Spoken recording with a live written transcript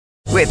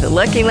With the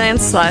Lucky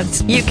Land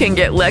Slots, you can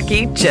get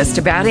lucky just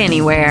about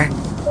anywhere.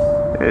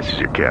 This is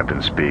your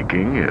captain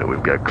speaking.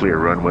 We've got clear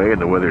runway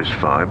and the weather's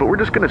fine, but we're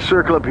just going to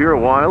circle up here a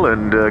while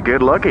and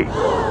get lucky.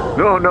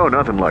 No,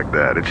 nothing like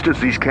that. It's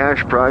just these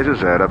cash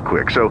prizes add up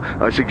quick. So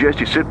I suggest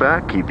you sit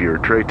back, keep your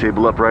tray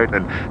table upright,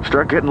 and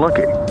start getting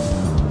lucky.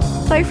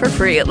 Play for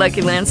free at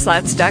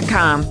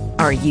LuckyLandSlots.com.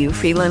 Are you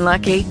feeling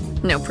lucky?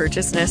 No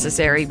purchase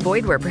necessary.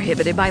 Void where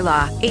prohibited by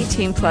law.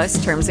 18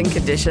 plus terms and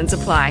conditions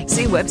apply.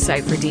 See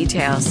website for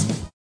details.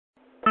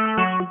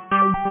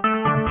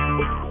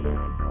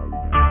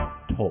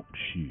 Talk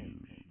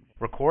shoes.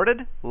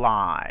 Recorded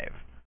live.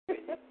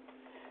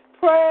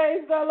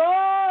 Praise the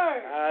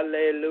Lord.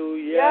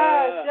 Hallelujah.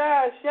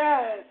 Yes.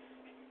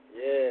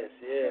 Yes.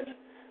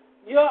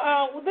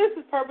 This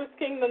is Purpose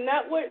Kingdom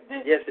Network.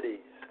 Yes, it is.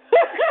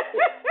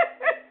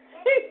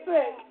 He's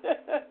sick.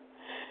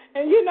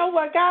 And you know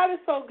what? God is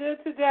so good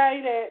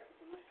today that,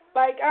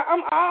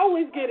 I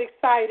always get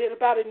excited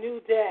about a new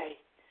day.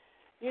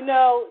 You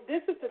know,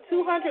 this is the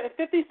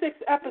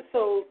 256th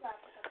episode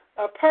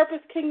of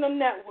Purpose Kingdom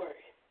Network.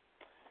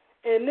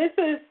 And this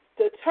is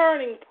The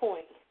Turning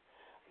Point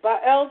by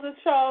Elder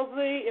Charles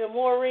Lee and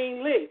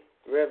Maureen Lee.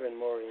 Reverend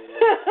Maureen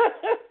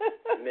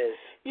Lee. Miss.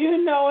 You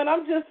know, and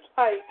I'm just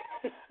like,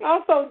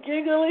 I'm so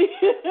giggly.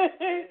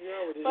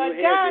 But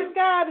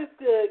God is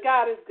good.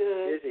 God is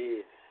good. Yes, he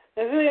is.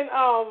 And then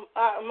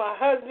my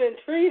husband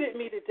treated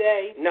me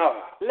today.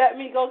 No. Let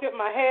me go get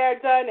my hair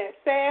done at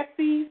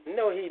Sassy's.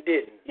 No, he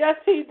didn't. Yes,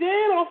 he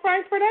did on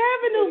Frankfurt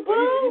Avenue,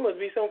 boo. He must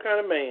be some kind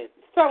of man.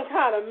 Some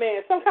kind of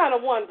man. Some kind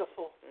of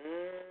wonderful.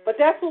 But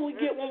that's what we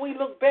get when we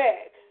look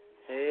back.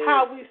 Hey.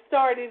 How we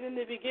started in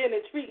the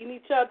beginning, treating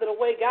each other the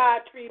way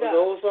God treated us. The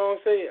old song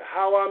say,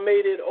 how I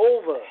made it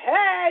over.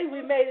 Hey,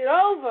 we made it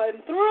over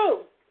and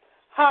through.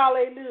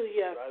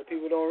 Hallelujah. A lot of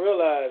people don't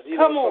realize.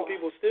 Come on. Some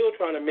people still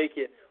trying to make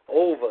it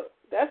over.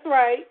 That's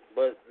right.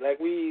 But like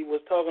we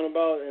was talking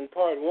about in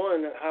part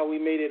one, how we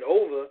made it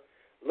over,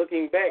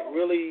 looking back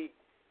really,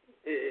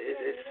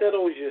 it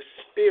settles your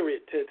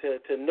spirit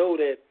to know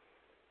that,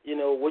 you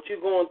know, what you're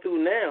going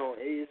through now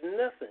is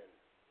nothing.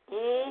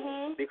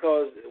 Mm-hmm.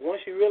 Because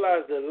once you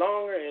realize the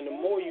longer and the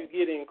more you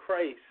get in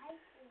Christ,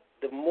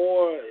 the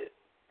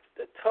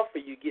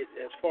tougher you get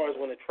as far as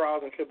when the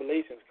trials and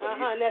tribulations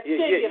come.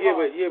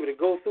 You're able to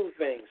go through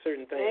things,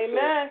 certain things.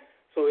 Amen.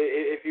 So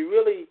if you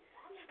really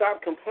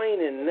stop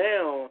complaining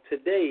now,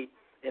 today,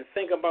 and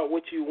think about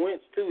what you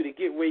went through to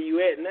get where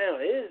you at now,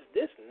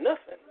 this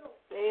nothing.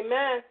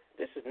 Amen.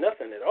 This is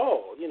nothing at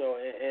all, you know.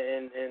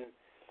 And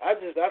I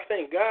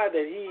thank God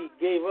that He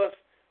gave us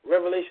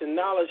revelation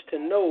knowledge to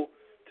know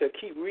to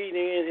keep reading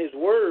in His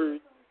Word,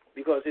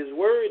 because His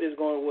Word is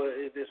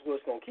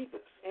what's going to keep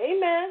us.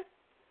 Amen.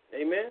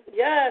 Amen.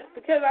 Yes,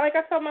 because like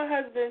I told my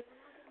husband,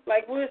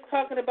 like we was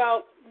talking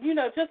about, you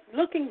know, just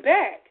looking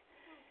back.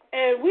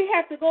 And we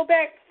have to go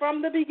back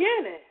from the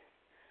beginning.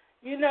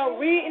 You know,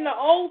 reading the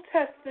Old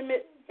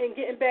Testament and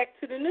getting back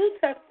to the New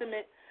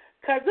Testament.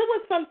 Because there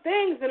was some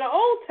things in the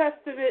Old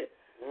Testament,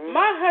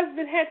 my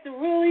husband had to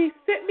really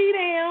sit me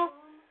down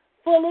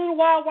for a little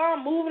while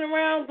I'm moving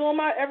around doing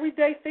my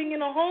everyday thing in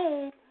the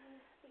home.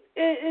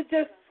 It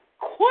just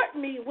caught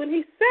me when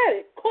he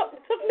said it.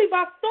 Took me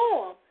by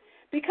storm.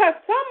 Because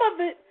some of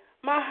it,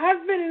 my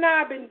husband and I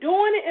have been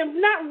doing it and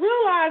not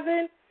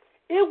realizing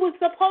it was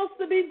supposed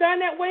to be done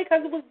that way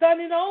because it was done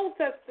in the Old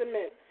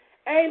Testament.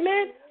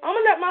 Amen. I'm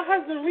going to let my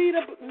husband read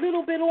a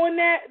little bit on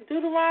that.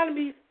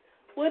 Deuteronomy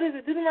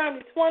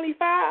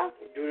 25?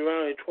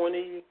 Deuteronomy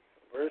 20,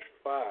 verse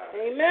 5.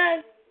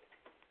 Amen.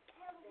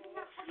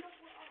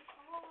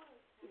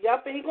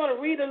 Yep, and he's going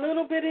to read a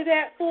little bit of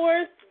that for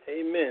us.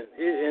 Amen.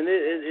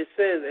 It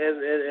says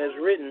as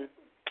written,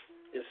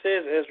 it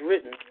says as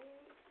written,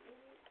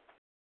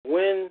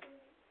 when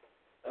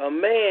a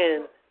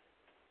man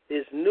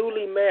is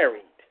newly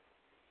married,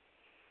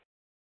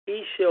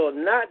 he shall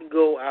not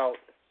go out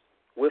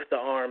with the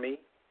army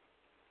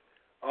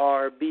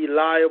or be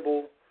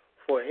liable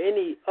for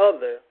any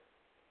other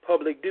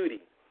public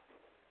duty.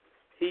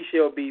 He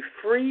shall be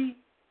free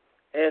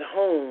at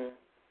home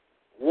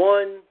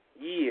 1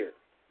 year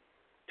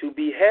to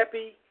be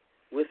happy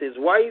with his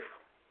wife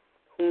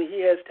whom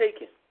he has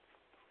taken.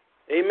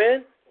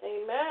 Amen?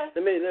 Amen.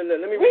 Let me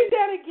read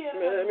that again.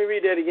 Let me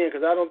read that again,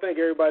 because I don't think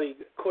everybody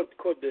caught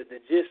the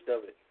gist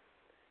of it.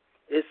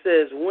 It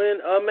says, when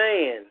a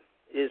man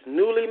is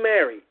newly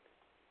married,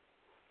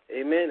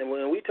 amen, and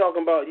when we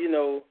talking about, you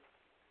know,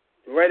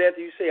 right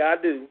after you say, I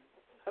do,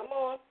 come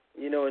on,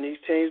 you know, and he's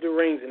changed the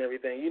rings and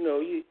everything, you know,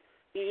 you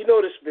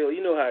know the spiel,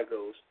 you know how it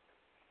goes.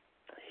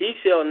 He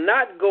shall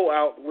not go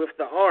out with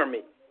the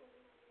army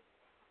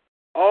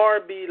or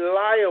be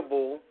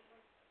liable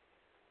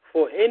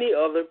for any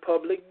other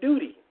public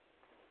duty.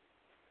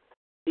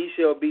 He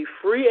shall be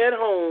free at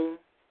home.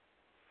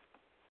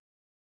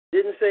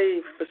 Didn't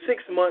say for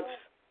 6 months,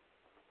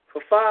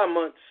 for 5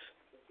 months,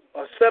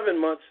 or 7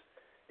 months.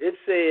 It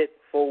said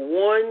for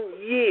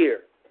 1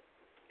 year.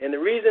 And the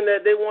reason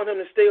that they want him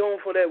to stay home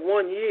for that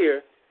 1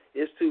 year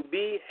is to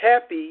be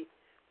happy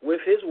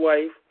with his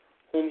wife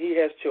whom he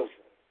has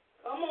chosen.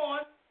 Come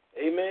on.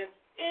 Amen. Amen.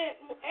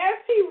 And as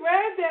he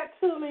read that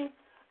to me,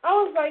 I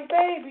was like,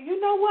 baby,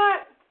 you know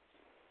what?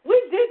 We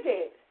did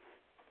that.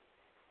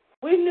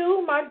 We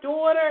knew my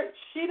daughter,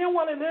 she didn't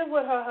want to live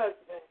with her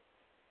husband.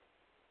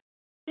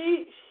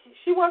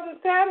 She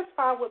wasn't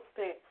satisfied with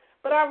that.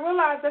 But I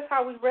realized that's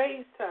how we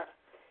raised her.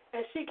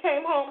 And she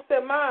came home and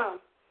said, Mom,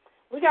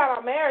 we got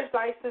our marriage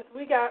license.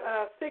 We got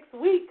 6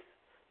 weeks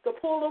to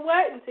pull the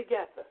wedding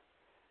together.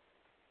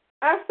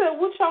 I said,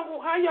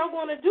 how y'all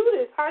going to do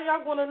this? How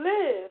y'all going to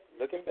live?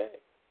 Looking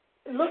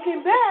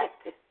back.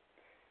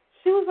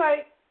 She was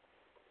like,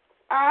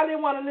 I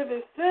didn't want to live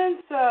in sin,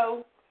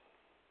 so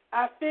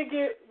I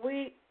figured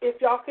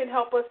if y'all can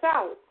help us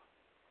out.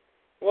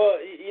 Well,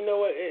 you know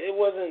what? It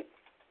wasn't.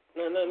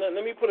 No,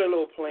 let me put it a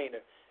little plainer.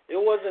 It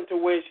wasn't to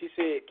where she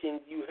said, "Can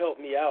you help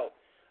me out?"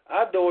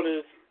 Our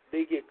daughters,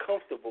 they get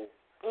comfortable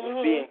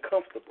with being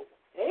comfortable.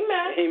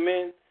 Amen.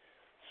 Amen.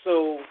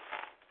 So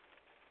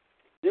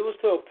it was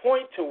to a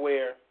point to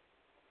where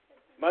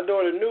my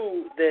daughter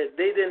knew that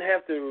they didn't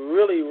have to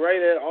really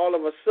right at all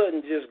of a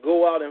sudden just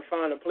go out and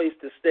find a place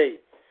to stay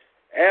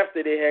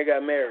after they had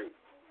got married.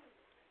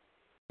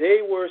 They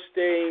were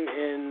staying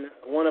in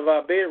one of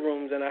our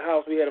bedrooms in a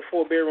house. We had a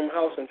 4-bedroom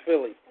house in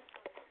Philly.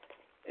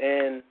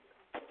 And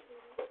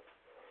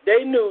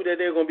they knew that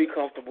they were going to be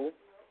comfortable.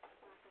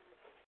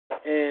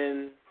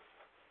 And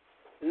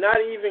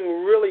not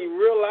even really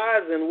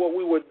realizing what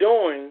we were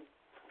doing,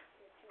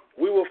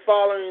 we were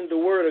following the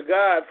Word of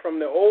God from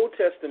the Old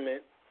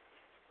Testament,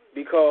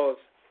 because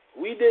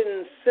we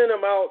didn't send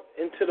them out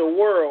into the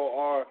world,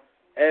 or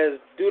as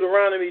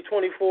Deuteronomy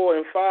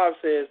 24:5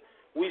 says,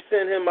 we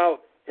sent him out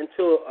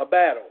into a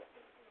battle.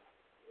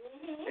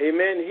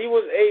 Amen. He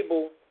was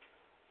able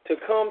to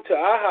come to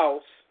our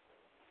house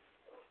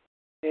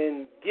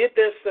and get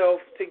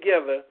themselves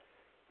together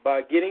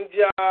by getting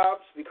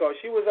jobs, because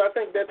she was, I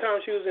think that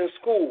time she was in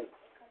school.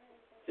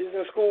 She was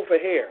in school for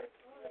hair.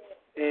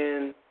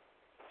 And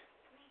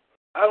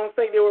I don't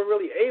think they were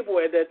really able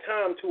at that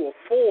time to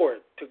afford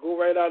to go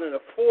right out and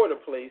afford a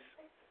place.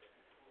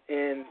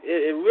 And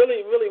it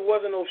really, really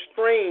wasn't no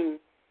strain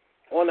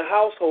on the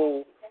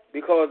household,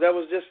 because that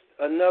was just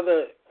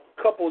another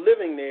couple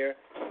living there,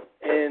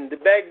 and the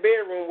back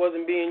bedroom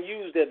wasn't being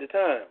used at the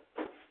time.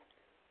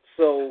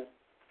 So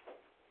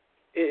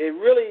it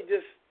really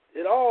just,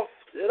 it all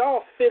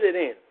fitted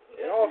in.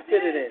 It all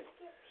fitted in.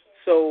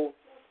 So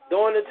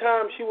during the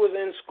time she was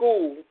in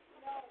school,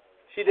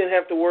 she didn't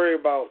have to worry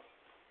about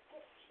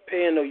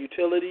paying no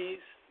utilities.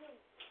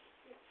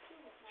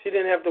 She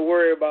didn't have to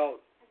worry about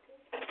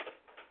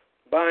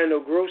buying no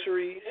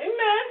groceries.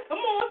 Amen. Come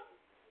on.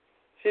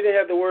 She didn't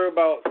have to worry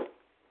about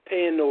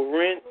paying no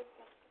rent.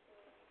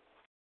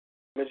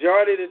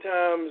 Majority of the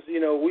times, you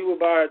know, we would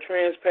buy her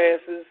trans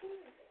passes,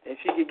 and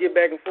she could get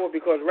back and forth,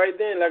 because right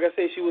then, like I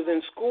said, she was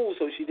in school,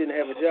 so she didn't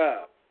have a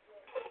job.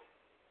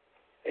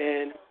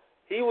 And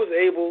he was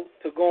able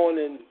to go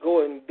and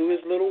do his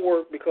little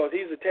work, because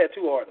he's a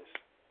tattoo artist.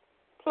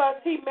 Plus,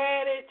 he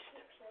managed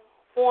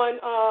on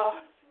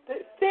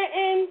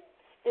Sinton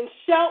and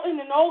Shelton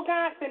and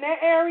Ogontz in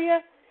that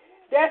area,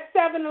 that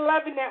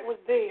 7-Eleven that was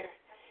there.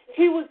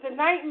 He was the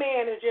night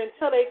manager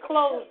until they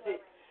closed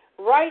it,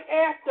 right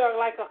after,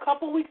 like a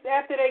couple weeks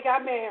after they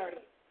got married.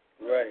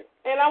 Right.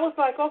 And I was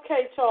like,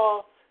 okay,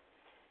 Charles,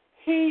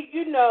 he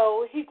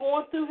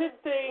going through his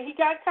thing. He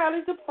got kind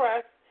of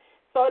depressed,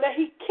 so that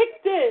he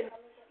kicked in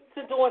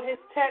to doing his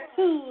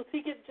tattoos.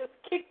 He just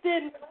kicked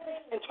in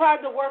and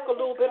tried to work a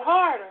little bit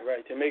harder.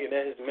 Right, to make it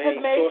his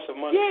main source of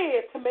money.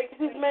 Yeah, to make it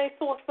his main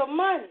source of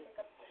money.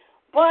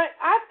 But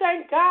I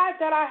thank God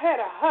that I had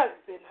a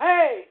husband,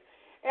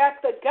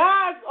 after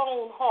God's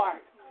own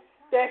heart,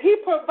 that he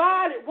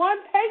provided one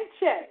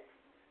paycheck,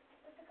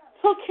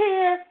 took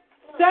care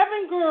of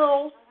 7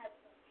 girls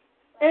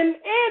and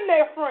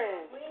their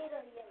friends.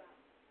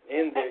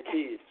 And their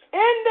kids.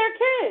 And their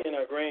kids. And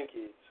our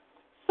grandkids.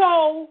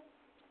 So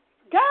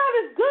God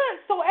is good.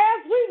 So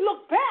as we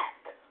look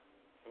back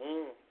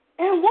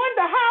and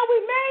wonder how we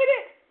made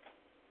it,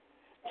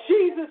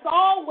 Jesus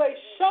always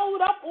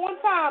showed up on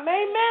time.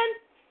 Amen?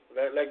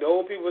 Like the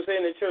old people say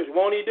in the church,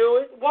 won't he do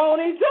it? Won't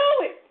he do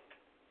it?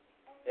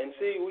 And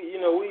see,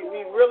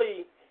 we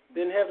really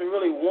didn't have to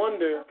really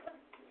wonder.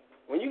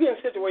 When you get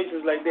in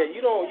situations like that,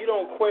 you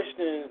don't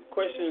question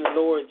the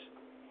Lord's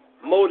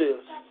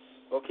motives,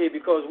 okay?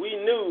 Because we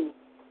knew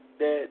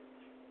that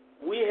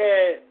we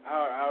had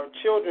our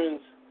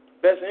children's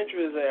best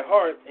interests at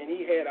heart, and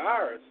he had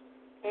ours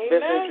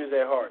best interests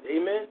at heart.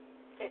 Amen?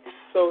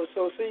 So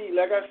see,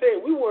 like I said,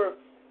 we were,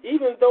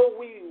 even though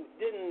we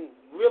didn't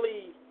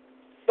really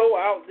throw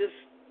out this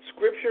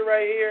scripture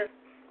right here,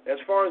 as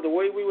far as the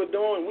way we were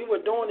doing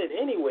it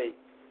anyway.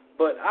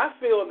 But I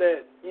feel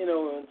that,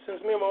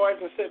 since me and my wife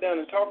can sit down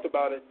and talked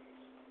about it,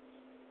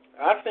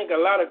 I think a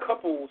lot of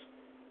couples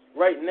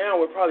right now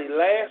would probably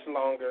last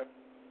longer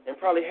and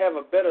probably have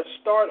a better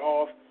start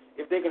off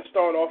if they can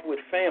start off with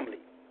family.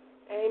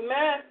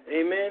 Amen.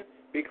 Amen.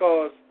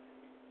 Because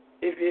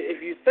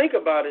if you think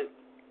about it,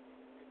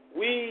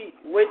 we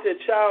wait till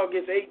a child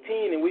gets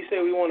 18 and we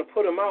say we want to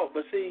put them out.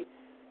 But see,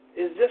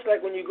 it's just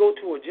like when you go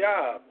to a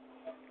job.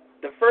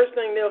 the first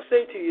thing they'll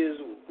say to you is,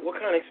 what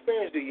kind of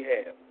experience do you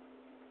have?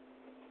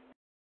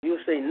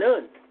 You'll say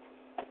none.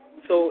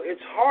 So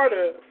it's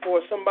harder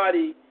for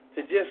somebody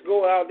to just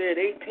go out there at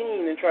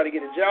 18 and try to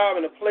get a job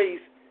in a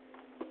place,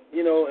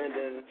 you know,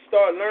 and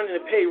start learning to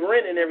pay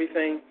rent and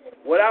everything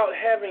without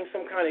having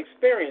some kind of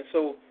experience.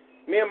 So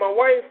me and my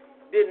wife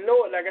didn't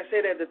know it. Like I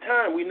said at the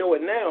time, we know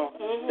it now,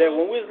 that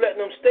when we was letting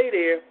them stay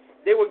there,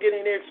 they were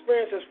getting their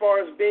experience as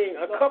far as being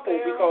a couple,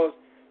 because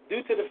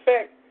due to the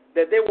fact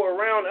that they were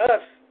around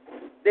us,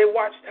 they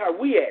watched how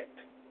we act.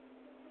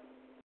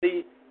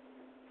 See,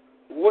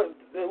 what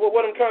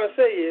I'm trying to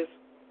say is,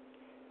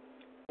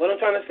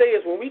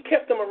 when we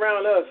kept them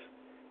around us,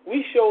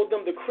 we showed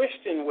them the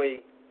Christian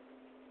way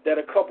that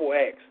a couple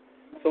acts.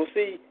 So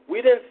see,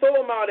 we didn't throw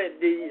them out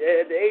at the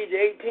age of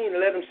 18 and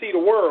let them see the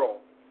world.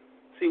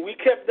 See, we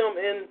kept them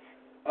in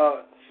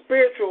a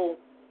spiritual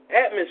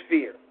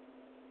atmosphere.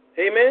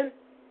 Amen?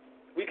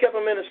 We kept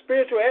them in a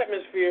spiritual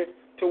atmosphere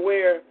to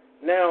where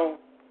now,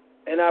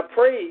 and I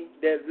pray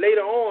that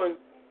later on,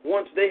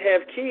 once they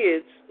have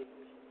kids,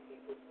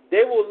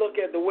 they will look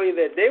at the way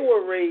that they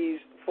were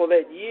raised for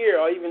that year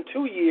or even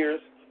 2 years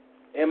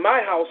in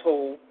my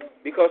household,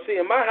 because, see,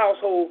 in my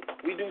household,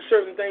 we do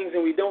certain things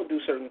and we don't do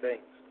certain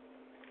things.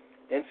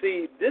 And,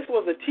 see, this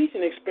was a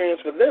teaching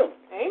experience for them.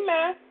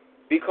 Amen.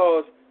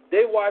 Because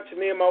they watched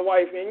me and my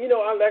wife, and, you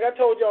know, like I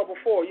told y'all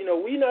before, you know,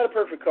 we're not a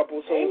perfect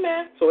couple. So,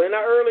 Amen. So in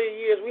our earlier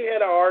years, we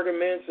had our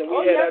arguments and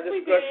we had our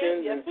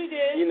discussions. Yes, we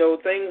did. You know,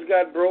 things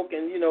got broke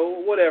and, you know,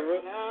 whatever.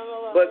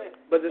 But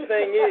the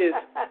thing is,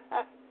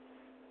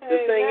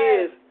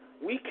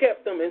 we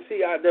kept them, and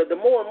see, the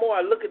more and more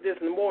I look at this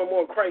and the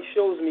more Christ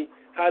shows me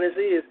how this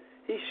is,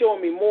 he's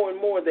showing me more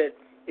and more that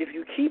if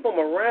you keep them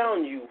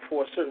around you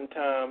for a certain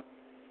time,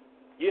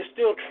 you're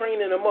still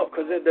training them up.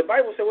 Because the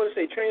Bible said, what does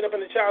it say? Train up in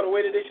the child the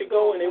way that they should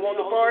go and they won't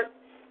depart.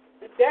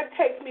 That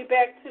takes me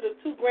back to the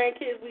 2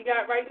 grandkids we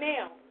got right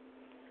now.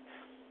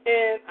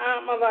 And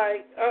I'm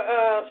like,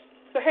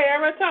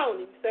 Sahara,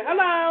 Tony, say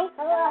hello.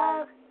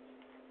 Hello.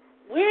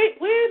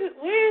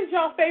 Where's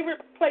your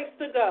favorite place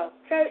to go?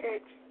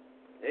 Church.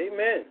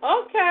 Amen.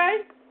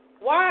 Okay.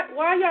 Why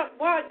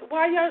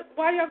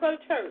y'all go to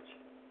church?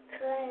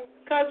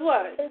 Cause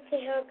what? You can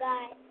hear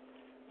God.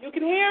 You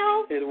can hear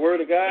him? Hear the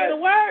word of God. Hear the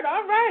word.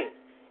 All right.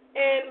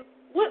 And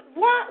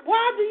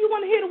why do you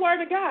want to hear the word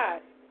of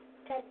God?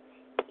 Because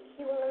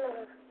he will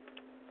know.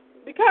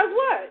 Because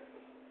what?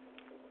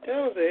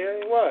 Tell us,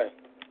 why?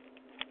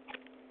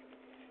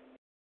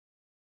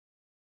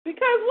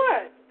 Because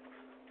what?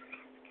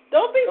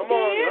 Don't be Come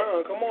scared.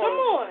 on.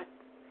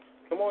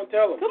 Come on,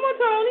 tell him. Come on,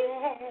 Tony.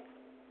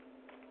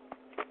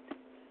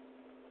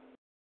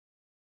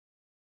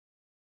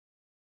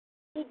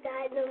 He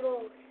died in the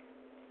rose.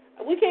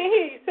 We can't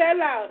hear you. Say it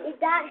louder.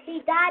 He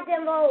died in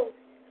the rose.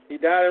 He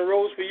died and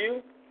rose for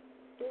you?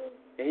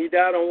 And he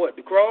died on what,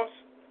 the cross?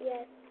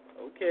 Yes.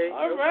 Okay.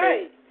 All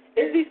right.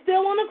 Is he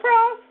still on the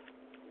cross?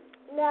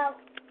 No.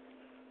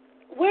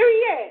 Where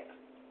he at?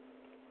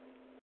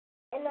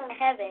 In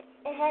heaven.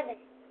 In heaven.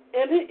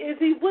 And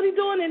what he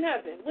doing in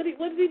heaven? What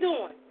is he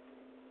doing?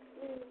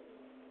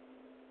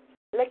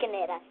 Looking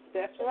at us.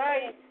 That's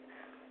right.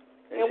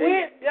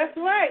 That's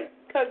right.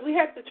 Because we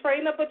have to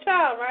train up a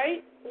child,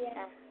 right?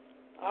 Yeah.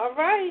 All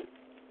right.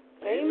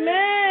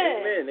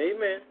 Amen.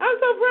 Amen. I'm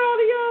so proud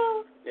of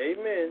y'all.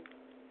 Amen.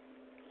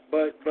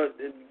 But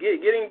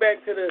getting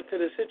back to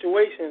the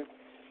situation,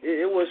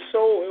 it was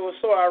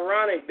so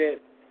ironic that,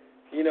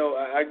 you know,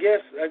 I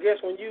guess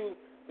when you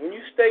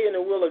stay in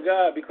the will of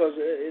God, because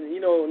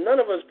you know, none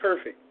of us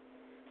perfect,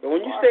 but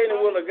when you stay in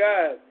the will of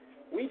God,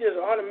 we just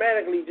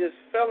automatically just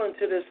fell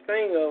into this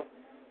thing of,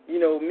 you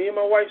know, me and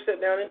my wife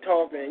sat down and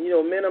talked, and, you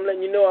know, man, I'm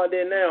letting you know out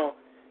there now,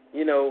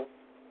 you know,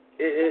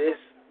 it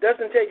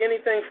doesn't take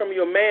anything from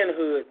your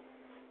manhood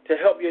to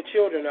help your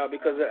children out,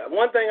 because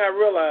one thing I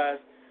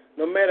realized,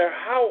 no matter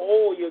how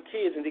old your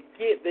kids and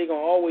get, they're going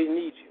to always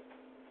need you.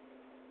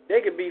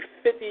 They could be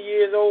 50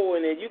 years old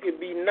and then you could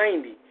be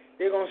 90.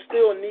 They're going to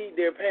still need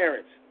their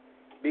parents,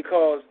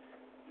 because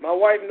my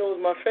wife knows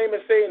my famous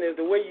saying is,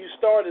 the way you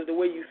start is the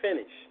way you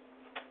finish.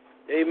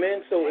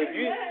 Amen. So if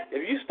you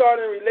start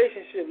in a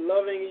relationship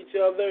loving each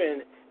other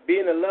and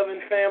being a loving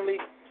family,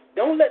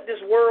 don't let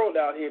this world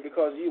out here,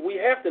 because we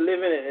have to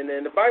live in it. And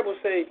then the Bible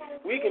says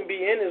we can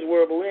be in this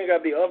world, but we ain't got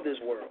to be of this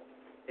world.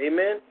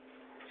 Amen.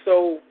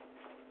 So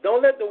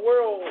don't let the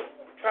world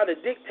try to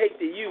dictate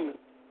to you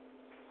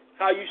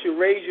how you should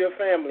raise your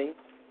family,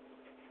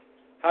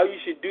 how you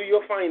should do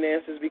your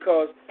finances,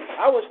 because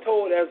I was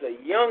told as a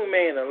young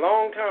man a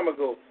long time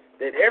ago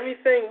that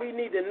everything we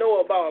need to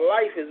know about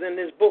life is in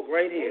this book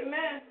right here.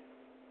 Amen.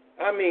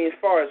 I mean, as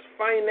far as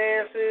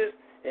finances,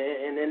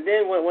 and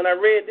then when I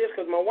read this,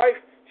 because my wife,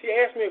 she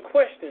asked me a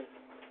question,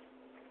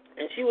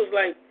 and she was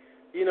like,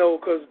 you know,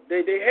 because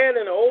they had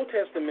in the Old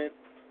Testament,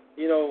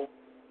 you know,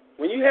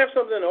 when you have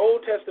something in the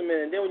Old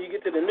Testament and then when you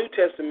get to the New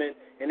Testament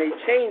and they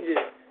change it,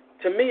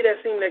 to me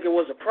that seemed like it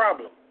was a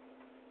problem.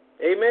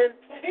 Amen?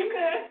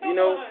 You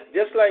know,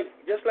 just like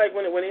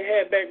when they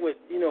had back with,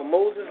 you know,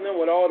 Moses and them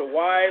with all the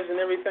wives and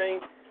everything,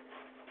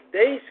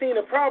 they seen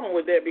a problem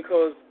with that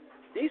because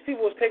these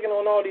people was taking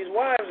on all these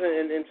wives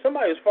and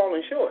somebody was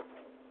falling short.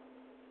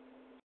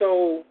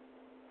 So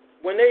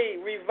when they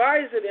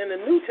revised it in the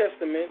New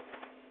Testament,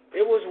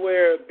 it was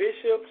where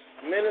bishops,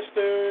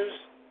 ministers,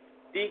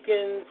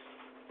 deacons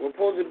were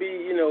supposed to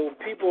be,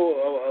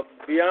 people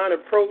beyond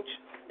approach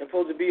and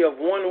supposed to be of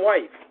one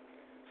wife.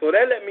 So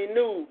that let me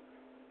know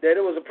that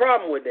it was a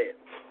problem with that.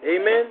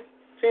 Amen?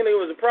 Seemed like it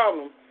was a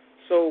problem.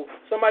 So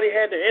somebody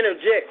had to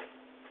interject.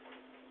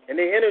 And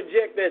they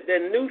interject that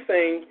new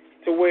thing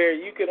to where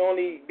you could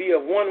only be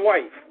of one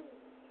wife.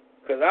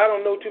 Because I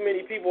don't know too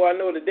many people I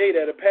know today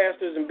that are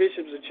pastors and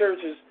bishops of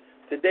churches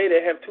today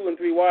that have 2 and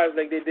 3 wives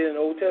like they did in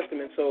the Old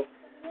Testament. So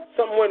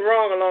something went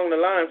wrong along the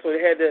line, so they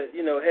had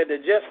to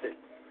adjust it.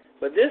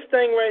 But this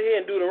thing right here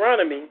in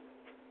Deuteronomy,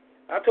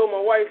 I told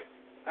my wife,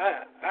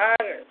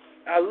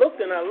 I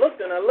looked and I looked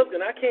and I looked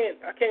and I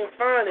can't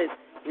find it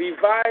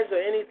revised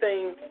or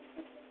anything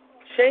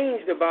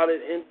changed about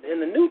it in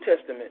the New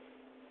Testament.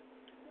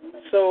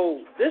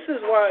 So this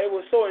is why it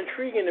was so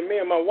intriguing to me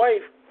and my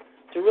wife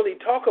to really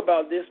talk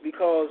about this,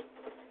 because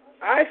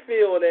I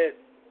feel that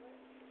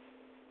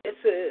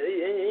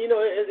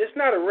it's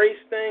not a race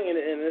thing and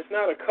it's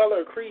not a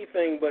color or creed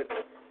thing, but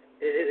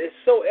it's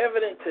so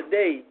evident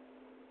today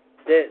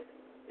that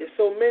it's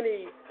so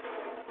many,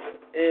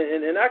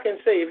 and I can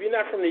say if you're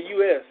not from the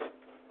U.S.,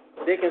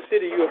 they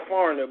consider you a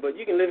foreigner, but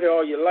you can live here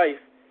all your life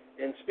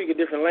and speak a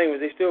different language,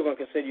 they're still going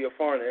to consider you a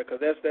foreigner, because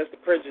that's the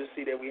prejudice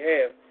that we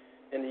have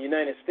in the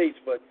United States,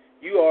 but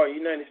you are a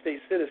United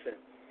States citizen.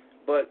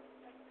 But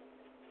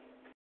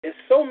it's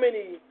so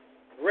many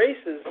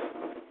races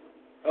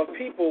of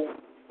people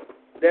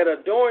that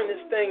are doing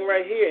this thing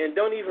right here and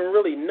don't even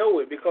really know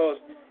it, because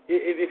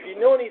if you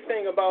know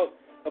anything about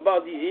the,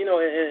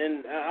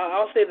 and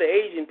I'll say the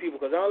Asian people,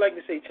 because I don't like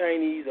to say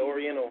Chinese or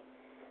Oriental.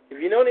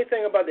 If you know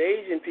anything about the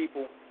Asian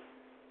people,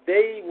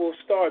 they will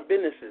start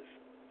businesses.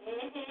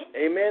 Mm-hmm.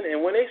 Amen.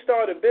 And when they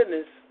start a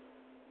business,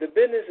 the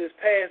business is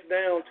passed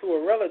down to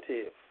a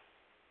relative.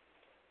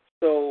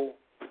 So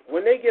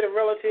when they get a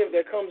relative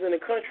that comes in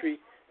the country,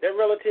 that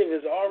relative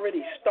has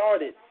already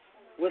started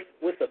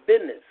with a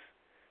business.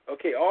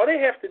 Okay, all they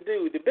have to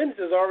do, the business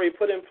is already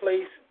put in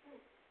place,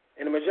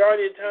 and the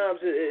majority of times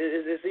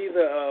it's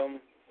either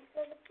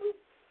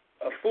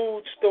a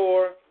food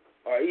store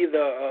or either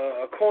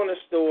a corner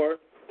store,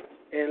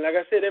 and like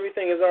I said,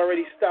 everything is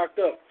already stocked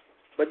up.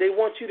 But they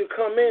want you to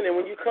come in, and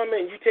when you come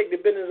in, you take the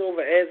business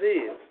over as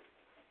is.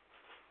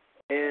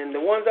 And the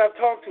ones I've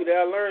talked to that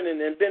I learned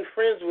and been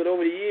friends with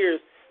over the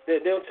years,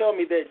 that they'll tell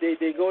me that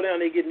they go down,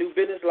 they get new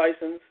business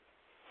license,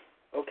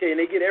 okay, and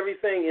they get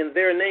everything in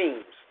their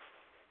names.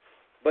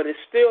 But it's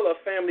still a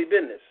family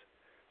business.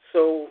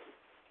 So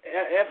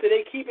after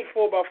they keep it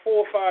for about 4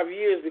 or 5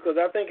 years, because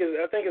I think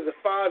it's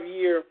a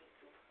 5-year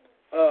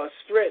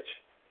stretch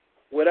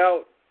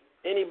without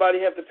anybody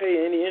have to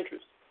pay any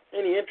interest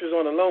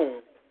on the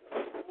loan.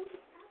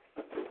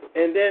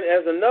 And then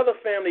as another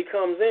family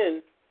comes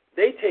in,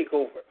 they take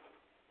over.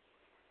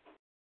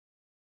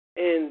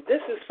 And this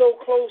is so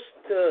close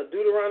to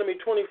Deuteronomy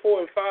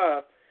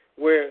 24:5,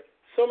 where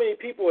so many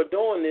people are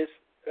doing this,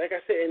 like I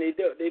said, and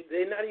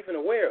they're not even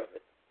aware of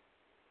it.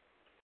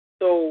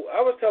 So I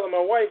was telling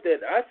my wife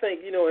that I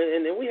think,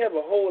 and we have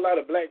a whole lot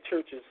of black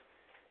churches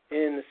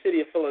in the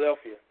city of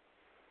Philadelphia.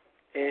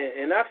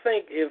 And I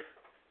think if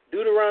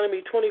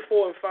Deuteronomy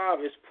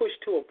 24:5 is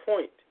pushed to a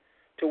point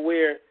to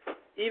where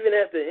even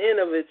at the end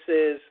of it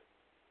says,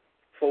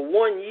 for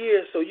 1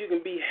 year so you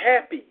can be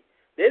happy.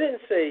 They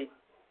didn't say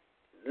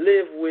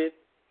live with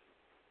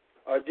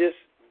or just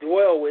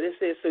dwell with. It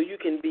says so you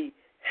can be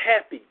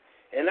happy.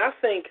 And I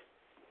think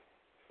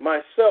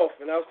myself,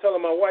 and I was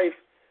telling my wife,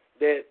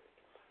 that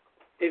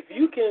if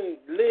you can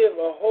live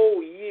a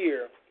whole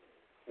year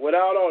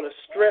without all the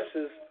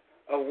stresses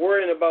of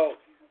worrying about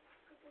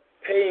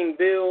paying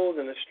bills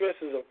and the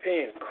stresses of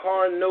paying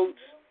car notes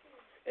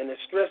and the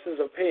stresses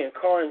of paying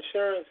car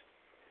insurance,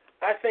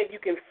 I think you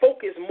can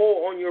focus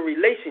more on your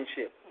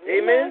relationship. Mm-hmm.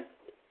 Amen?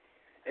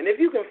 And if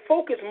you can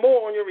focus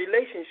more on your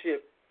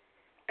relationship,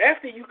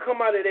 after you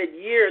come out of that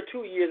year or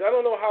 2 years, I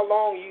don't know how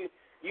long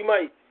you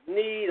might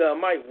need or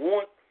might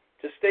want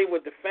to stay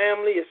with the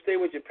family or stay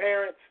with your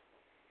parents.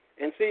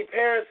 And see,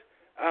 parents,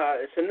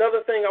 it's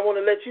another thing I want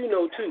to let you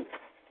know, too.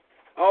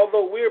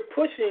 Although we're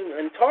pushing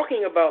and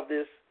talking about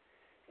this,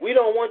 we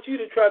don't want you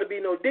to try to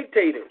be no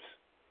dictators.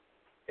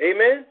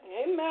 Amen?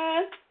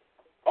 Amen.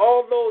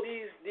 Although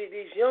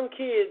these young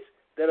kids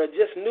that are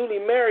just newly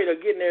married are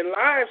getting their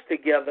lives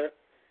together,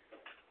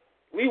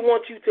 we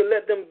want you to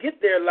let them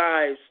get their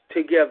lives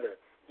together.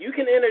 You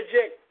can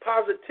interject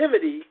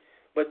positivity,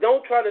 but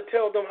don't try to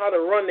tell them how to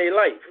run their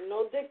life.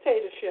 No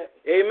dictatorship.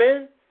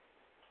 Amen?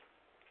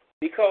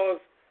 Because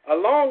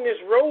along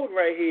this road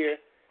right here,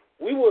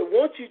 we would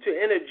want you to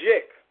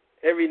interject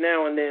every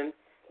now and then,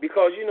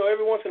 because,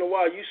 every once in a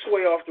while you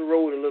sway off the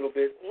road a little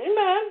bit.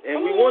 Amen.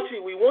 And we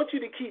want you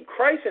to keep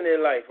Christ in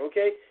their life,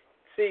 okay?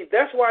 See,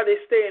 that's why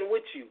they're staying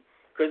with you,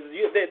 because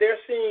they're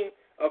seeing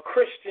a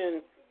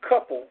Christian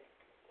couple.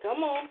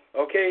 Come on.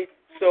 Okay?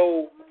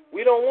 So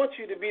we don't want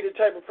you to be the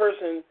type of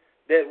person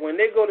that when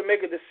they go to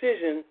make a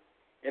decision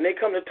and they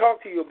come to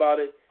talk to you about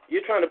it,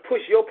 you're trying to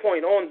push your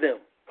point on them.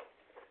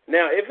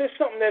 Now, if it's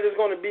something that is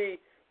going to be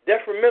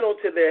detrimental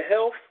to their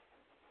health,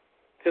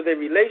 to their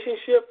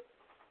relationship,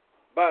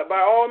 by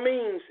all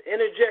means,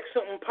 interject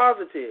something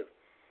positive.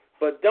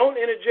 But don't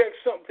interject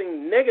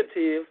something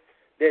negative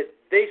that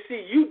they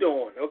see you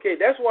doing. Okay,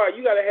 that's why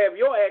you got to have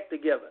your act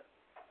together.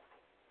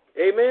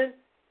 Amen?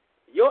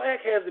 Your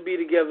act has to be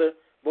together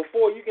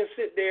before you can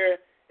sit there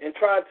and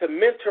try to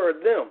mentor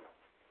them.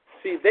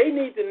 See, they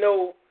need to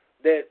know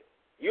that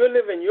you're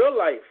living your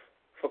life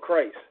for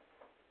Christ.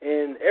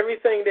 And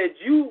everything that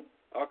you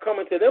are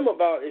coming to them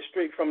about is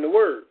straight from the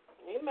Word.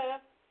 Amen.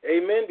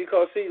 Amen?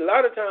 Because, see, a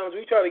lot of times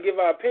we try to give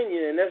our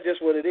opinion, and that's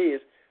just what it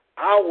is,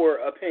 our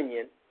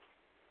opinion.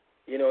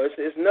 You know,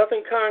 it's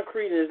nothing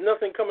concrete, and there's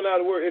nothing coming out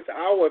of the Word. It's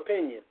our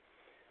opinion.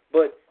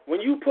 But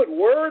when you put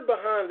Word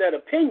behind that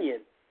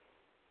opinion,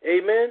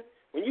 amen,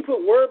 when you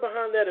put Word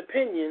behind that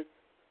opinion,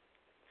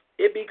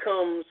 it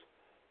becomes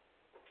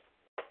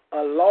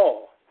a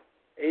law.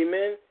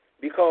 Amen?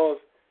 Because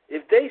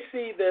if they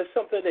see there's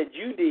something that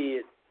you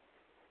did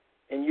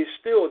and you're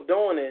still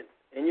doing it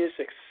and you're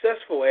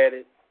successful at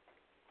it,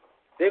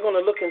 they're going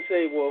to look and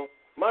say, well,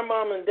 my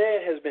mom and dad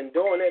has been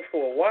doing that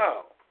for a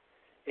while.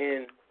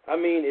 And, I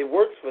mean, it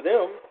works for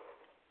them.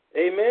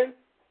 Amen?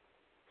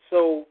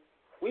 So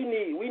we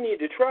need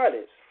to try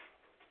this.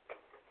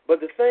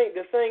 But the thing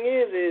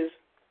is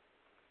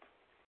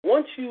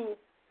once you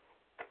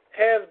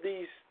have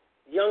these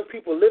young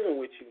people living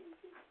with you,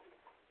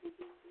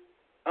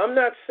 I'm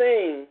not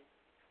saying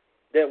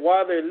that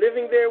while they're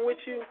living there with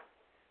you,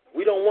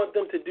 we don't want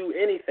them to do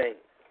anything,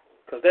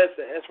 because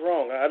that's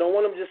wrong. I don't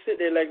want them to just sit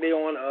there like they're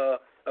on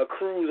a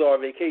cruise or a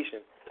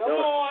vacation.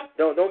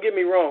 Don't get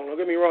me wrong. Don't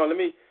get me wrong. Let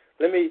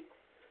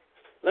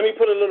me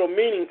put a little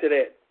meaning to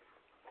that.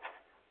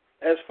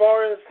 As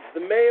far as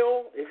the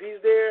male, if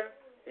he's there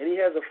and he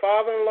has a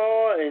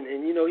father-in-law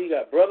and you know he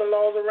got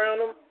brother-in-laws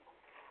around him,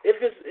 if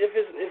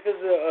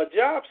it's a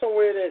job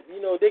somewhere that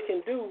you know they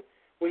can do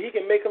where he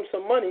can make them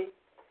some money,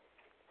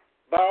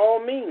 by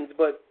all means.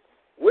 But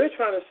we're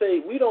trying to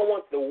say we don't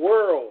want the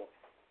world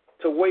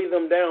to weigh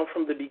them down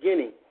from the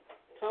beginning.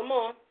 Come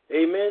on.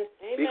 Amen?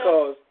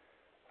 Because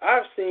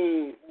I've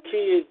seen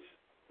kids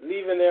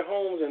leaving their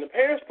homes and the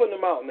parents putting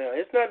them out now.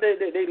 It's not that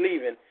they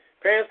leaving.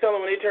 Parents tell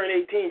them when they turn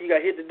 18, you got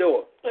to hit the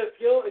door. If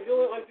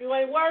you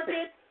ain't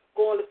working,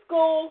 going to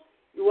school,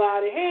 you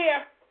out of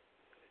here.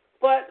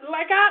 But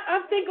like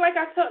I think like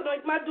I told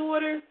like my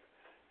daughters,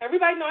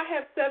 everybody know I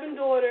have 7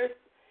 daughters,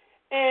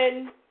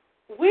 and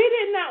we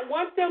did not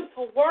want them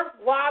to work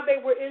while they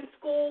were in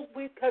school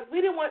because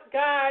we didn't want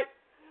God.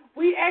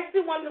 We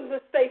actually wanted them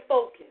to stay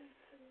focused.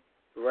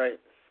 Right.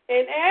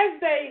 And as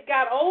they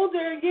got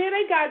older, yeah,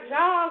 they got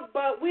jobs,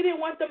 but we didn't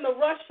want them to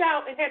rush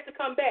out and have to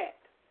come back.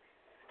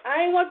 I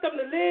didn't want them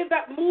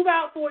to move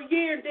out for a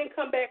year and then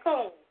come back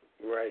home.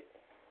 Right.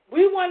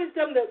 We wanted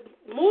them to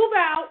move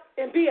out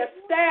and be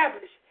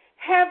established,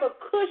 have a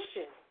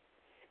cushion.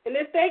 And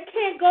if they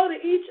can't go to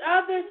each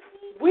other,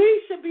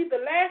 we should be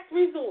the last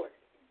resort.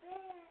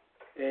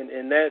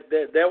 And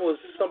that was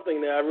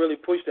something that I really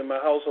pushed in my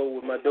household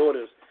with my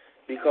daughters,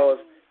 because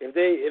if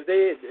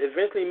they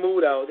eventually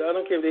moved out, I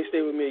don't care if they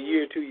stayed with me a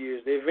year or 2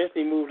 years, they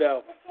eventually moved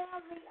out,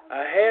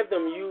 I had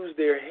them use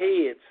their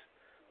heads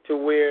to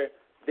where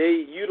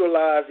they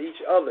utilize each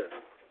other.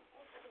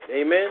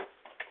 Amen?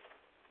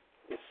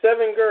 It's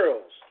 7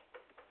 girls.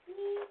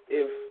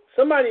 If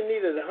somebody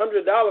needed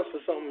 $100 for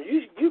something,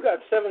 you got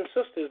 7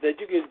 sisters that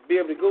you could be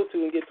able to go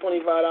to and get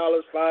 $25,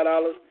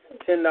 $5,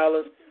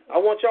 $10. I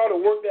want y'all to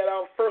work that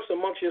out first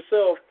amongst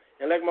yourself,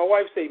 and like my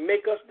wife say,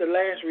 make us the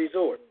last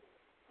resort.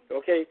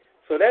 Okay?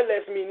 So that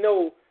lets me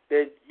know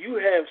that you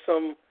have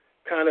some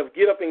kind of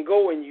get up and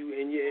go in you,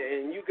 and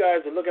you guys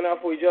are looking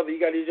out for each other. You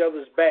got each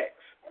other's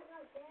backs.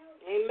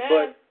 Amen.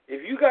 But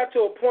if you got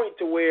to a point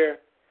to where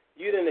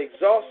you done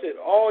exhausted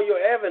all your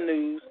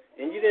avenues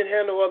and you didn't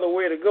have no other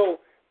way to go,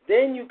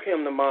 then you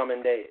come to mom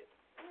and dad.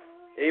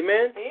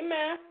 Amen?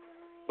 Amen.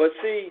 But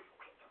see,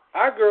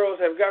 our girls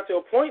have got to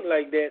a point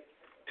like that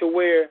to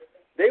where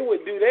they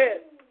would do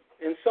that,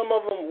 and some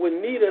of them would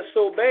need us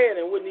so bad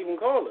and wouldn't even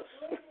call us.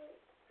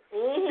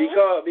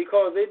 Mm-hmm.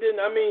 Because they didn't.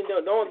 I mean,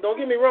 don't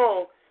get me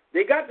wrong.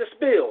 They got the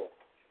spill.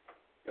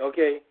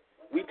 Okay,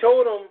 we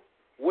told them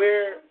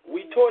where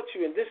we taught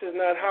you, and this is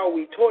not how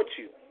we taught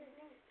you.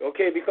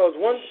 Okay, because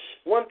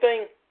one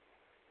thing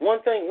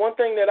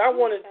that I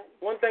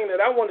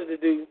wanted to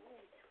do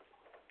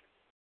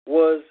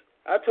was,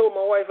 I told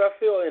my wife, I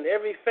feel in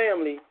every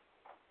family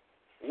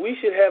we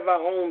should have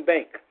our own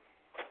bank.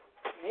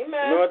 Amen.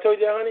 You know what I told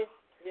you, honey?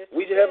 Yes,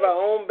 we should have our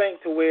own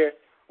bank to where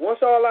once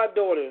all our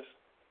daughters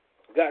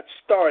got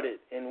started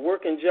and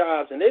working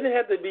jobs, and they didn't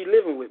have to be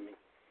living with me,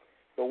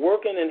 but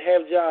working and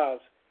have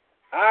jobs,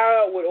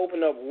 I would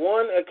open up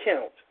one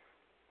account.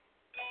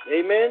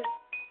 Amen?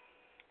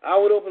 I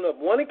would open up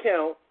one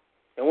account,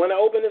 and when I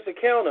open this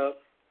account up,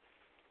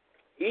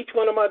 each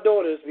one of my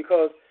daughters,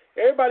 because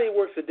everybody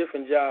works a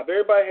different job,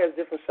 everybody has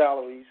different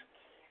salaries,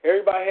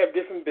 everybody have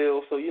different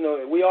bills, so, you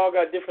know, we all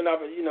got different,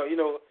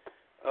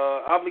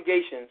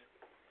 obligations.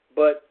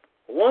 But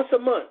once a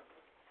month,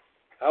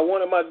 I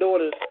wanted my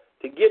daughters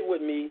to get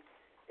with me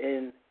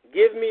and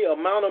give me an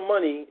amount of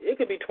money. It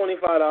could be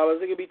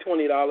 $25, it could be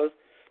 $20.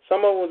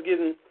 Some of them was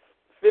getting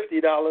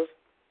 $50.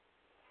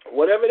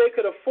 Whatever they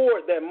could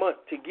afford that month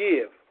to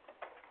give,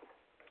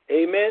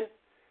 amen,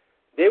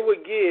 they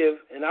would give,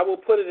 and I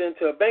would put it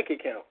into a bank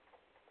account.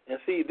 And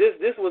see,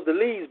 this was the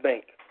Lee's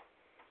bank.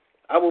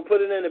 I would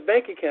put it in a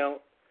bank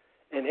account,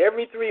 and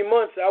every 3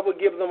 months I would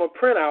give them a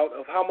printout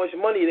of how much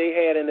money they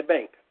had in the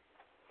bank.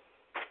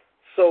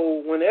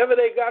 So whenever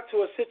they got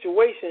to a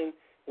situation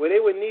where they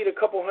would need a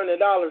couple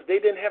 $100, they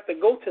didn't have to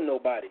go to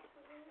nobody.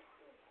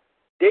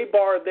 They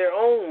borrowed their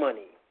own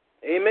money.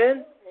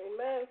 Amen?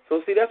 Amen.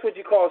 So see, that's what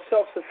you call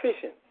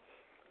self-sufficient.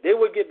 They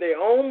would get their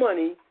own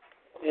money,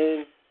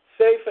 and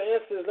say, for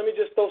instance, let me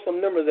just throw some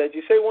numbers at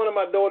you. Say one of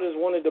my daughters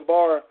wanted to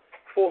borrow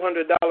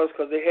 $400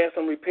 because they had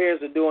some repairs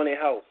to do on their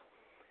house.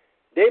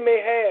 They may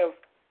have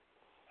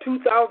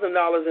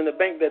 $2,000 in the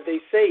bank that they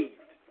saved.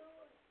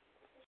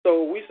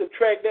 So we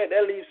subtract that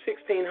leaves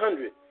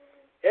 $1,600.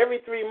 Every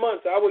 3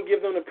 months, I would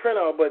give them the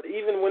printout, but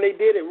even when they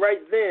did it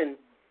right then,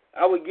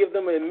 I would give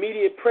them an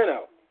immediate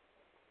printout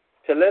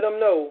to let them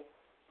know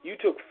you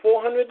took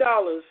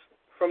 $400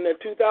 from that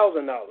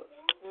 $2,000.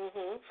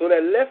 Mm-hmm. So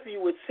that left you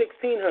with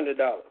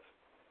 $1,600.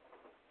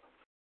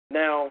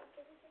 Now,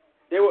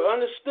 they were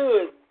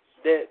understood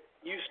that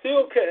you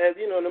still,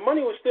 the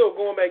money was still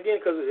going back in,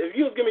 because if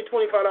you was giving me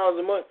 $25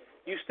 a month,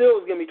 you still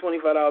was giving me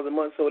 $25 a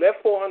month. So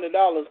that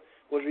 $400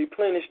 was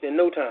replenished in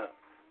no time.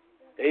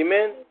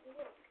 Amen?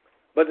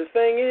 But the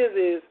thing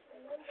is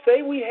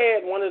say we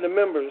had one of the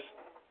members,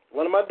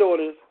 one of my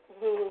daughters,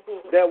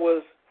 that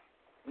was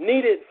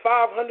needed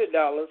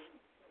 $500,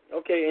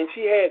 okay, and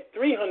she had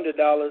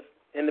 $300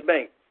 in the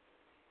bank.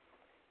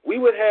 We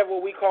would have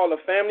what we call a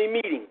family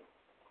meeting.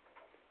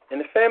 And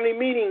the family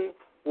meeting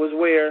was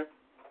where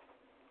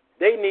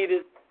they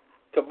needed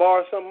to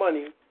borrow some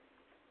money,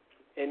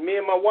 and me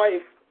and my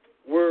wife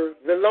were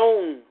the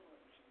loan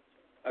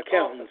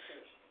accountants.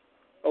 Officers.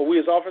 Oh, we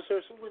as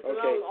officers? We was the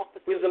loan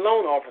officers. We was the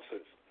loan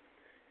officers.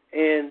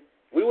 And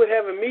we would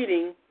have a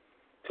meeting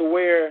to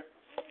where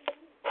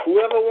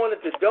whoever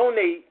wanted to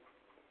donate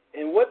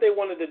and what they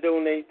wanted to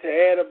donate to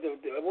add up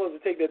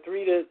take that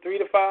three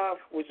to five,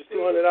 which is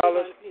 $200,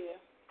 yeah,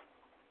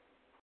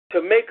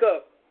 to make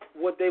up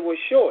what they were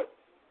short.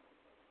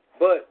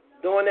 But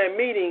during that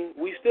meeting,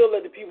 we still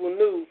let the people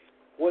know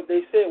what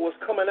they said was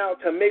coming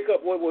out to make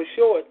up what was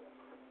short,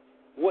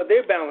 what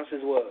their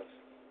balances was.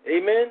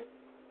 Amen?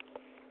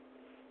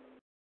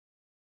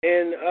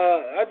 And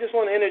I just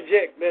want to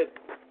interject that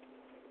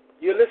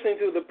you're listening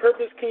to the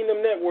Purpose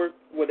Kingdom Network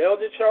with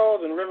Elder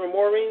Charles and Reverend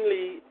Maureen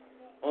Lee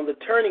on The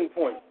Turning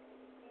Point.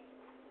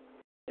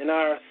 And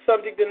our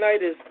subject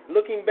tonight is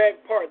Looking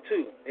Back Part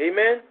 2.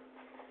 Amen?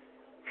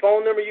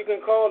 Phone number you can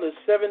call is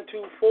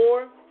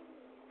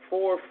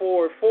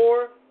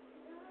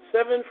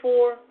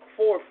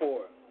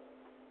 724-444-7444.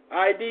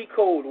 ID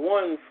code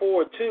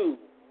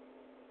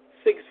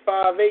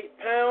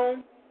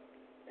 142658#,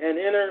 and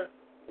enter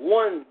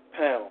 £1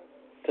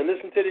 to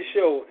listen to the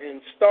show,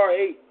 and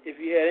 *8 if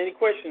you had any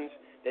questions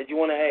that you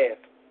want to ask.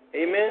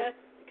 Amen?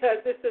 Because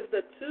this is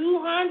the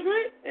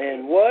 200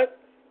 and what?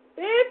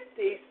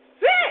 56th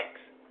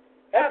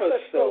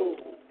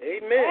episode.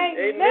 Amen.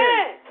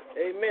 Amen.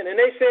 Amen. And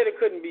they said it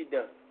couldn't be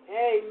done.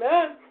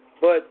 Amen.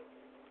 But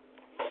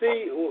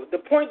see, the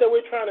point that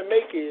we're trying to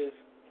make is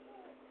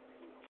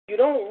you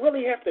don't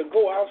really have to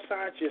go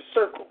outside your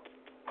circle.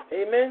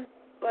 Amen?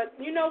 But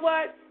you know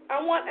what?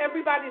 I want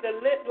everybody to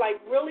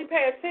really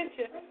pay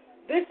attention.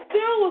 This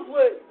still was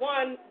with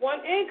one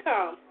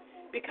income,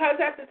 because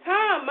at the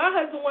time my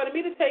husband wanted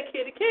me to take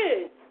care of the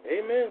kids.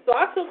 Amen. So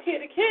I took care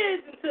of the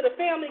kids until the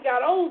family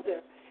got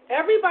older.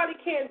 Everybody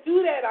can't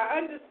do that. I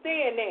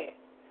understand that.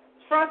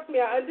 Trust me,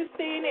 I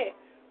understand that.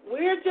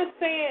 We're just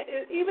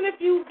saying, even if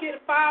you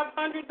get $500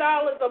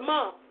 a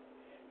month,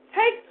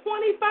 take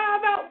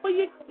 $25 out for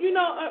your, you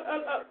know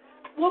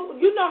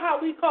how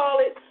we call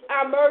it,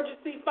 our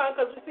emergency fund,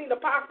 because we've seen the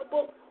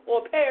pocketbook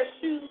or a pair of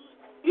shoes.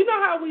 You know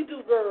how we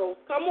do, girls.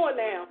 Come on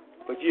now.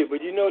 But you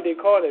know what they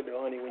call it,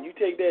 honey. When you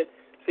take that,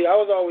 see, I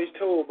was always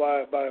told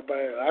by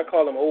I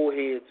call them old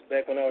heads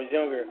back when I was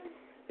younger,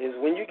 is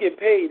when you get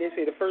paid, they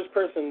say the first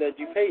person that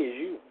you pay is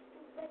you.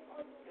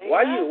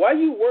 Amen. Why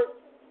you work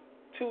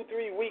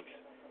 2-3 weeks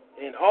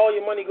and all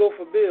your money go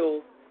for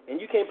bills,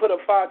 and you can't put up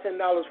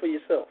 $5-10 for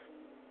yourself?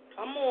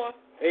 Come on.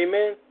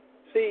 Amen.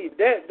 See,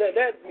 that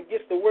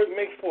gets the work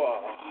makes for a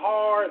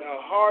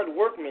hard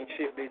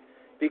workmanship,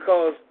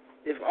 because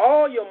if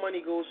all your money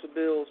goes for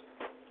bills,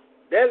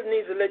 that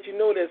needs to let you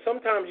know that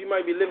sometimes you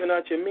might be living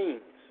out your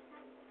means.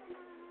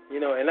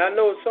 And I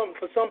know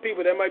for some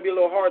people that might be a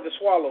little hard to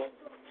swallow,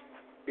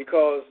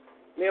 because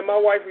me and my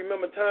wife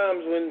remember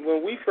times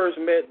when we first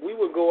met, we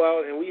would go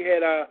out and we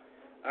had our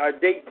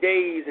date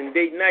days and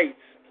date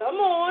nights. Come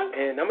on.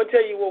 And I'm going to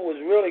tell you what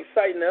was real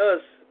exciting to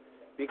us,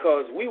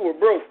 because we were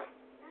broke.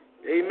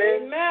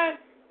 Amen. Amen.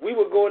 We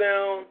would go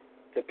down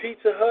to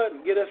Pizza Hut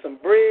and get us some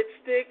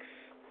breadsticks,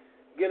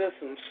 get us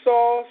some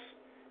sauce,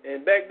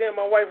 And back then,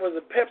 my wife was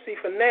a Pepsi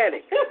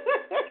fanatic.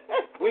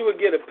 We would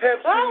get a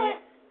Pepsi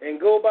and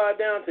go by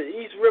down to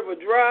East River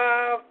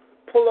Drive,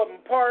 pull up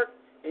and park,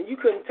 and you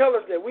couldn't tell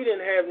us that we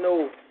didn't have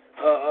no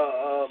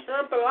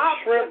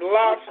shrimp,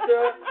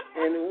 lobster,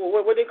 and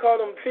what they call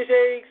them, fish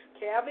eggs?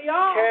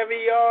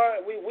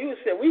 Caviar. We would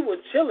say we were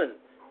chilling,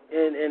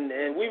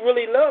 and we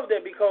really loved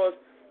that because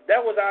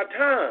that was our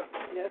time.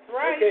 That's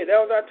right. Okay, that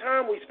was our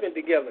time we spent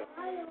together.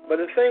 But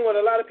the thing what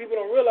a lot of people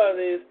don't realize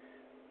is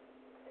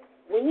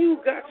when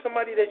you got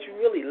somebody that you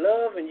really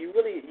love and you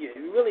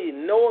really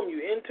know them,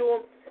 you into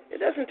them, it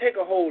doesn't take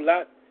a whole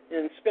lot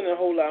and spend a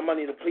whole lot of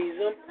money to please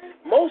them.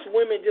 Most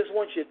women just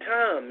want your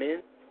time,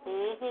 man.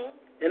 Mm-hmm.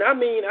 And I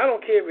mean, I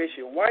don't care if it's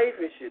your wife,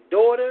 it's your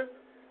daughter,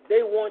 they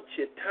want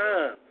your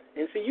time.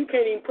 And see, you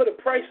can't even put a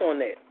price on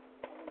that.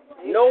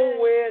 Amen.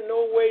 Nowhere,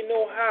 no way,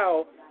 no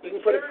how you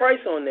can put a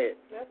price on that.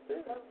 That's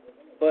it.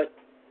 But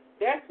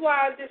that's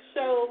why this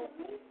show,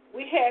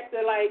 we had to,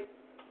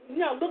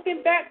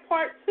 looking back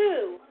part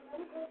 2,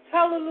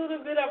 tell a little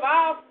bit of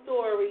our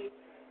story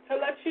to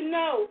let you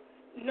know,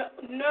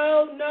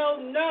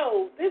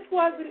 no, this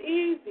wasn't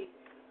easy.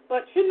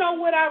 But you know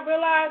what I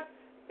realized?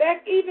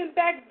 Even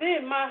back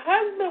then, my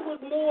husband was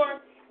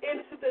more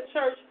into the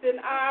church than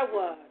I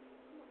was.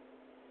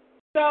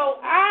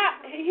 So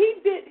he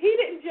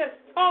didn't just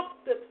talk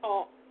the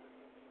talk.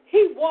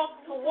 He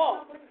walked the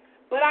walk.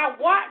 But I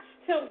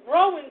watched him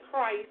grow in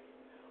Christ.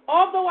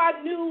 Although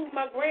I knew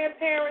my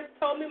grandparents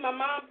told me, my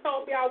mom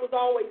told me I was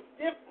always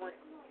different,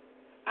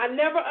 I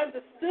never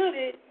understood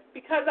it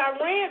because I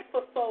ran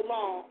for so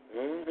long.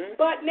 Mm-hmm.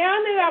 But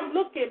now that I'm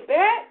looking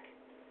back,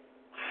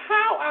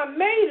 how I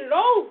made it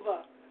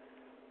over.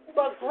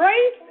 But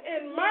grace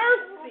and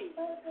mercy,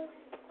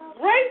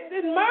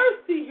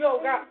 yo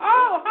God,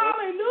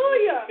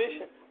 hallelujah,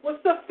 was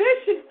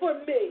sufficient for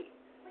me.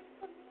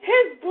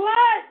 His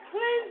blood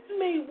cleansed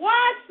me,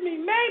 washed me,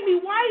 made me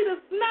white as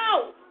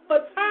snow for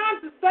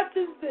times such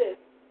as this.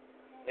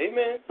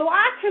 Amen. So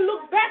I can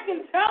look back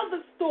and tell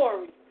the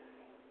story.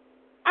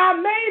 I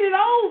made it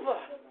over,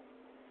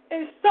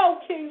 and so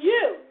can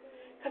you.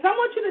 Because I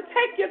want you to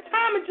take your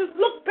time and just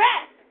look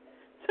back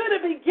to the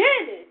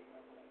beginning.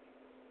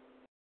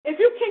 If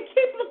you can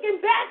keep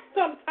looking back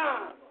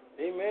sometimes.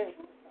 Amen.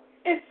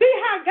 And see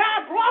how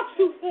God brought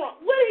you from.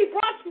 Where he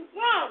brought you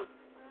from.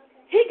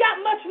 He got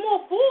much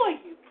more for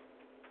you.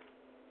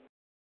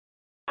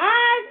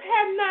 Eyes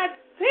have not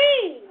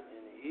seen.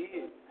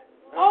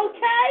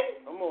 Okay?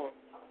 Come on.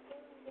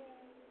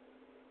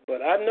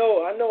 But I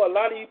know a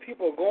lot of you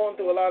people are going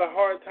through a lot of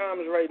hard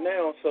times right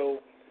now.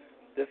 So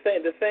the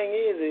thing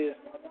is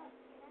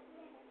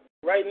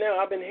right now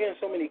I've been hearing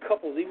so many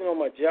couples, even on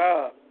my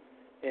job,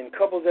 and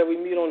couples that we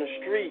meet on the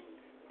street,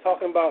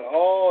 talking about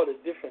all the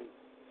different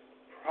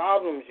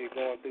problems you're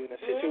going through and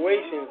the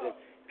situations, and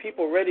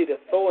people ready to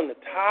throw in the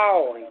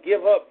towel and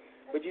give up.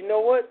 But you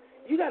know what?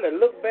 You got to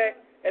look back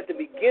at the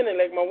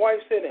beginning, like my wife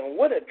said, and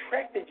what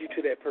attracted you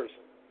to that person.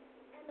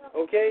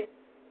 Okay?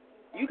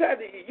 You got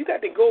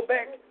to go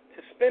back to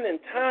spending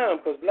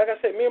time, because like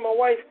I said, me and my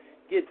wife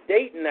get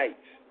date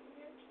nights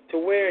to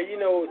where,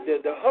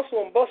 the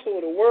hustle and bustle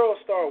of the world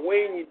start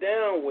weighing you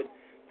down with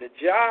the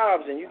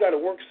jobs, and you got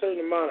to work a certain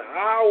amount of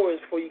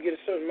hours before you get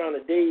a certain amount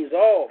of days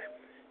off.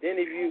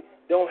 Then if you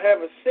don't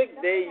have a sick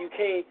day, you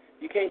can't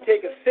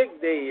take a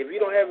sick day. If you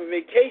don't have a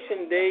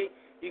vacation day,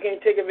 you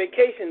can't take a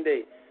vacation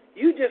day.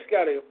 You just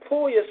got to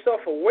pull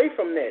yourself away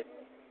from that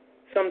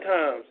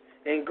sometimes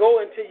and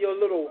go into your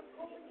little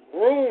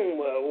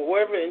room or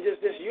wherever, and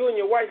just you and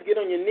your wife get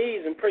on your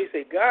knees and pray.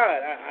 Say,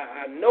 God,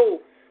 I know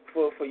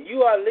for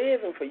you I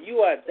live and for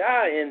you I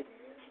die, and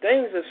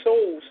things are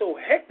so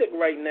hectic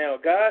right now,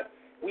 God.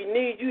 We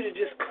need you to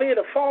just clear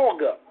the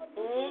fog up.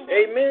 Mm-hmm.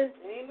 Amen?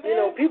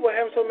 Amen. People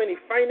have so many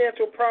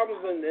financial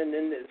problems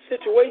and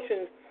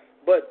situations,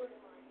 but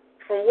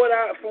from what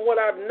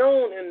I've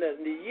known in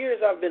the years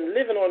I've been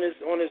living on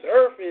this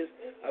earth is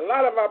a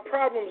lot of our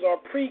problems are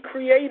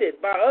pre-created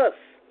by us.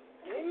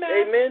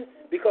 Amen?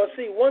 Because,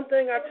 see, one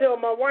thing I tell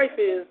my wife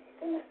is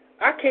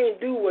I can't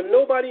do what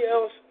nobody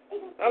else,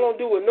 I don't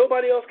do what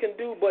nobody else can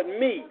do but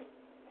me.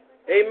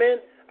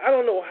 Amen? I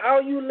don't know how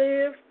you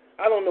live.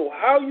 I don't know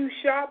how you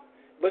shop.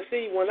 But,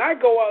 see, when I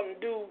go out and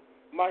do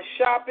my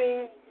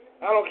shopping,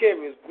 I don't care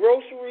if it's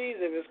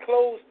groceries, if it's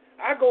clothes,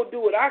 I go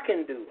do what I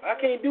can do. I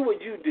can't do what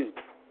you do.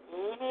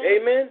 Mm-hmm.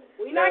 Amen?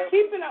 We're not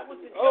keeping up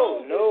with the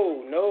Joneses.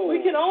 Oh, no.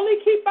 We can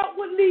only keep up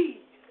with these.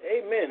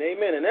 Amen.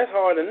 And that's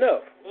hard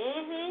enough.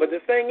 Mm-hmm. But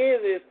the thing is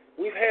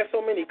we've had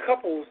so many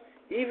couples,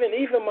 even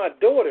my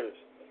daughters,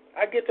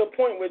 I get to a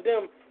point with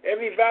them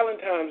every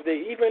Valentine's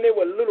Day, even they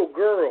were little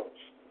girls,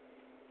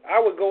 I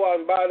would go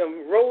out and buy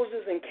them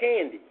roses and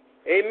candy.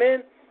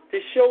 Amen? To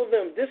show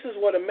them this is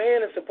what a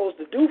man is supposed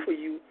to do for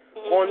you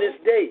on this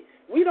day.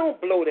 We don't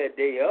blow that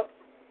day up.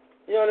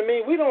 You know what I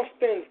mean? We don't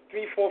spend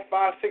 $300, $400,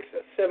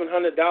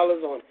 $500, $600,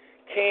 $700 on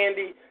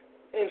candy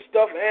and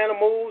stuffed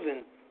animals.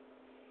 And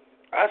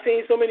I've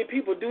seen so many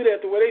people do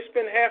that to where they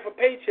spend half a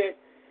paycheck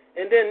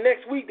and then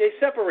next week they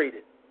separate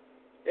it.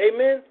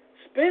 Amen?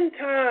 Spend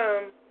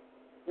time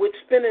with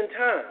spending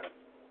time.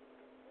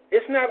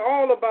 it's not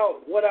all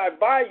about what I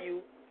buy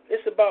you.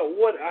 It's about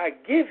what I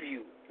give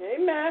you.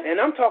 Amen. And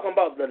I'm talking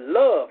about the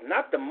love,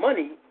 not the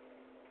money.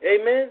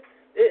 Amen.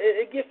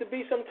 It gets to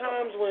be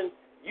sometimes when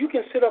you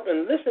can sit up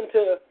and listen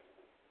to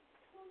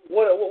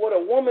what a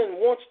woman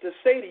wants to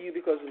say to you,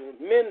 because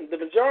men, the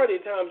majority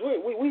of times,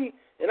 we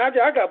and I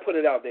got to put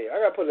it out there. I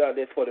got to put it out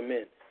there for the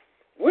men.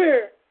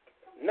 We're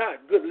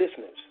not good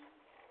listeners.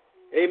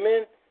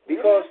 Amen.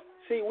 Because,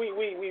 see, we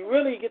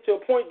really get to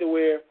a point to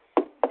where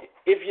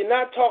if you're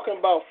not talking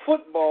about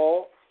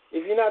football,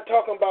 if you're not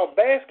talking about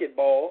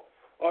basketball,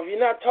 or if you're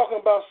not talking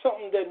about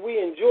something that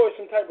we enjoy,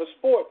 some type of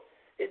sport,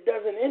 it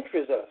doesn't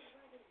interest us.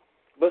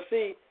 But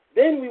see,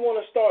 then we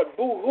want to start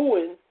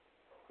boo-hooing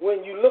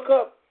when you look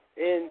up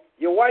and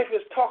your wife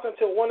is talking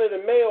to one of the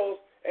males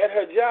at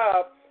her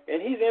job,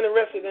 and he's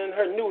interested in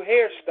her new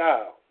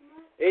hairstyle.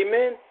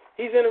 Amen?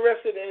 He's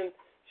interested in,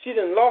 she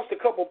done lost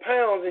a couple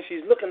pounds and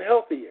she's looking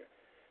healthier.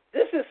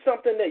 This is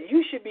something that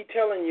you should be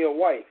telling your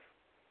wife.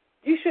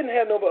 You shouldn't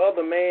have no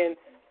other man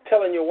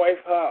telling your wife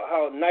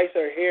how nice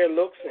her hair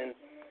looks and,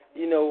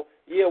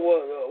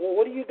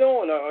 what are you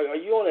doing? Are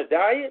you on a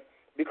diet?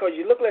 Because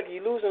you look like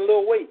you're losing a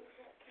little weight.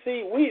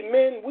 See, we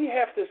men, we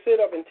have to sit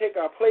up and take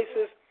our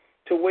places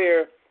to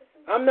where,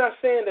 I'm not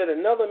saying that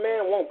another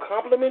man won't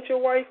compliment your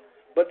wife,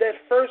 but that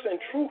first and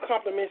true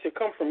compliment should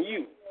come from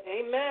you.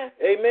 Amen.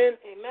 Amen.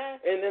 Amen.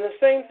 And then the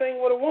same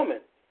thing with a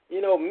woman.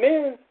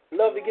 Men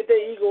love to get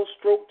their ego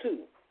stroked too.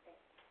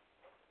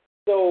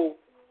 So,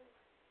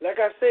 like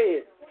I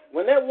said,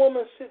 when that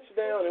woman sits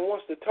down and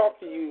wants to talk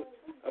to you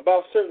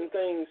about certain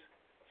things,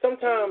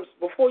 sometimes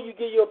before you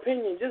give your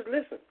opinion, just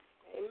listen.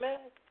 Amen.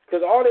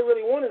 Because all they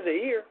really want is their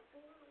ear.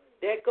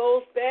 That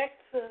goes back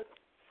to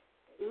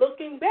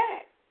looking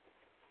back.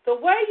 The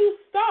way you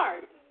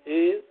start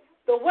is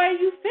the way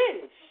you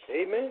finish.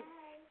 Amen.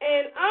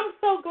 And I'm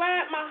so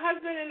glad my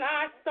husband and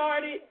I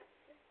started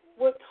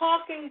with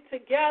talking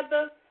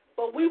together,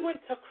 but we went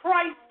to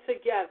Christ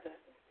together.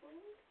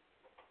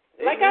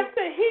 Amen. Like I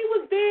said, he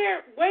was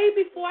there way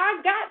before I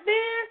got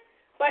there,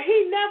 but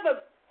he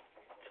never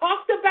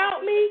talked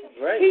about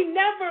me. Right. He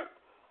never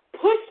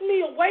pushed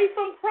me away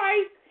from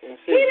Christ. And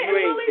He didn't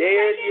really say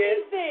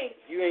anything.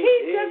 He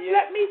just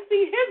let me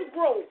see his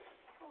growth.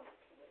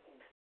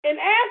 And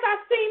as I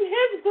seen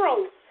his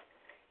growth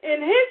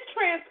and his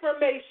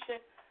transformation,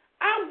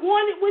 I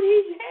wanted what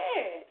he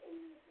had.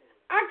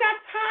 I got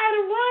tired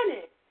of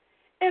running.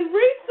 And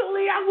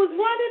recently I was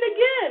running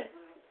again.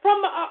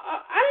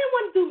 I didn't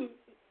want to do,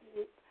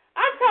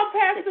 I tell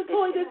Pastor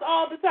Toy this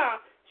all the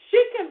time.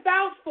 She can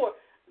vouch for it.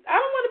 I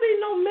don't want to be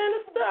no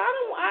minister.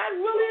 I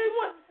really didn't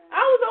want,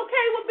 I was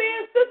okay with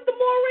being Sister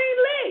Maureen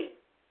Lee.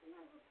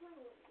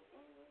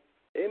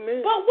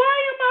 Amen. But why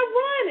am I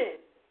running?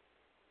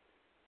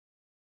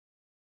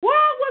 Why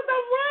was I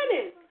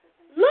running?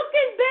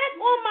 Looking back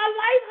on my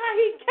life, how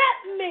he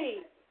kept me.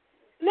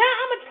 Now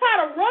I'm going to try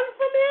to run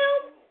from him?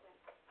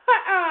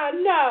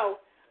 No.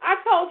 I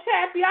told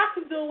Chappie I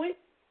can do it.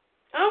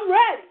 I'm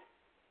ready.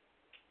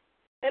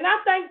 And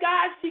I thank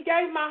God she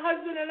gave my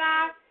husband and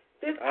I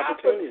this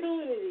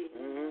opportunity.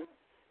 Mm-hmm.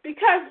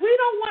 Because we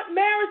don't want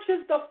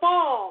marriages to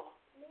fall.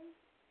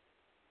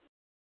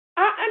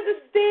 I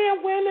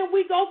understand women,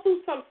 we go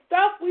through some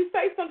stuff. We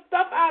say some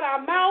stuff out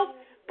our mouth.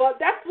 But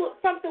that's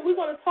something we're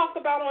going to talk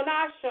about on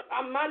our show,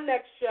 on my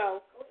next show,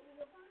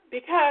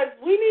 because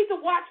we need to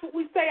watch what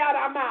we say out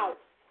our mouth.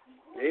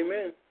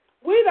 Amen.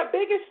 We're the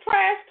biggest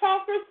trash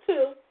talkers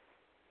too,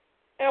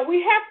 and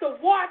we have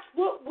to watch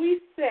what we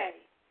say.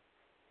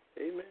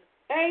 Amen.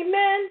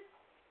 Amen.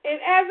 And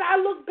as I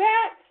look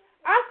back,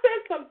 I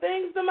said some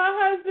things to my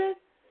husband,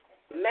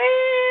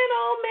 man,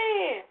 oh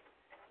man,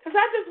 because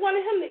I just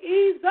wanted him to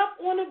ease up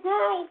on the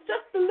girls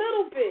just a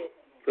little bit.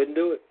 Couldn't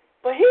do it.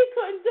 But he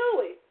couldn't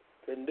do it.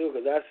 Couldn't do it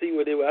because I see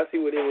what they were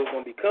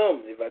going to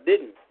become if I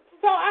didn't.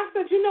 So I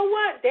said, you know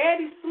what?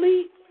 Daddy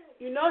sleep.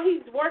 You know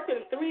he's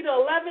working 3 to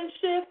 11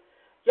 shift.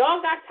 Y'all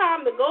got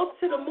time to go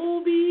to the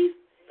movies.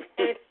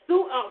 And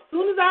soon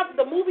as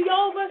the movie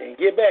over, and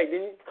get back,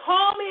 didn't you?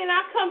 Call me and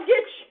I'll come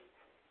get you.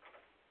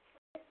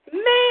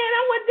 Man,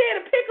 I went there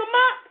to pick them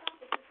up.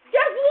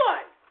 Guess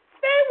what?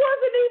 They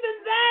wasn't even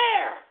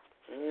there.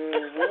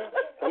 Mm-hmm.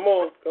 Come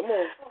on.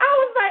 I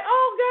was like,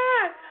 oh,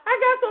 God. I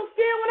got so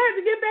scared when I had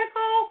to get back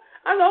home.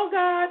 I said, oh,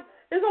 God,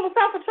 it's almost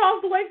time for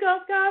Charles to wake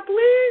up. God,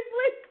 please.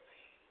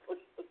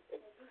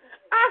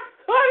 I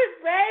started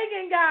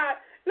begging God,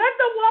 let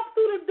them walk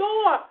through the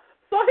door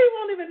so he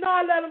won't even know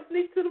I let him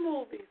sneak to the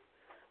movies.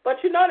 But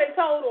they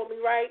told on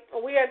me, right?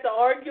 And we had to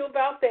argue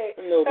about that.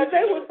 Because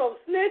they were some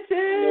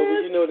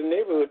snitches. No, but the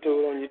neighborhood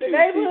told on you, too. The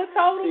neighborhood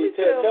told on me,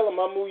 too. Tell him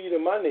I moved you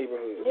to my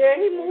neighborhood. Yeah,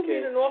 he moved me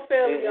to North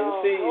Philly,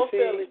 y'all.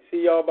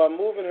 See, y'all, by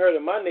moving her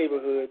to my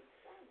neighborhood,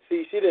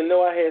 she didn't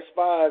know I had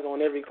spies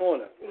on every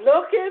corner.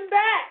 Looking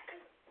back.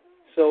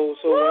 So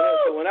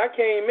when I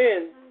came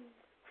in,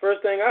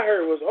 first thing I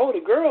heard was, oh,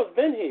 the girl's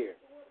been here.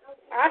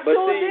 I did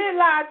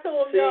lie to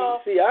him,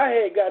 y'all. See, I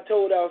had got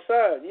told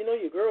outside,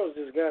 your girls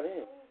just got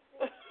in.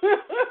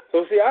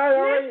 So, see, I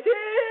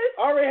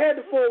already had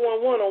the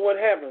 411 on what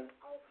happened.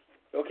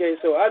 Okay,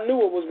 so I knew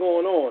what was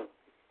going on.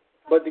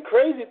 But the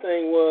crazy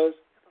thing was,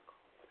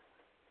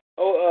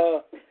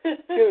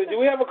 do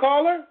we have a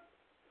caller?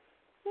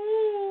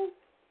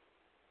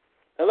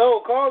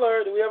 Hello,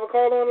 caller. Do we have a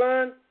caller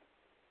online?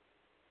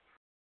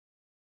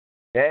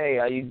 Hey,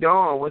 how you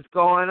doing? What's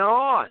going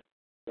on?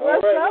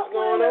 What's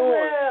going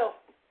on?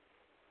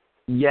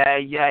 Yeah,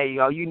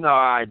 yo, you know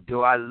how I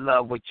do. I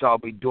love what y'all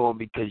be doing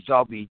because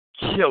y'all be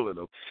killing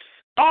them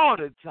all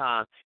the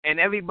time. And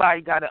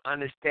everybody got to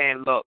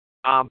understand, look,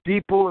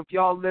 people, if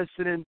y'all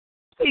listening,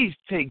 please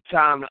take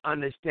time to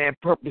understand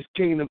Purpose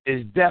Kingdom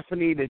is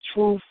definitely the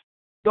truth.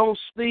 Don't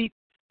sleep,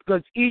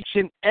 because each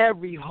and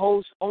every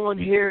host on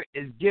here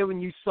is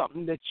giving you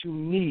something that you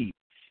need.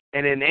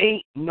 And it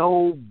ain't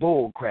no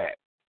bull crap.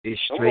 It's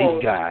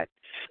straight God.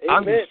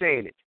 I'm just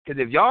saying it.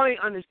 Because if y'all ain't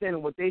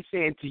understanding what they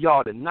saying to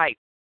y'all tonight,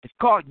 it's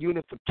called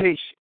unification.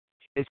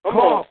 It's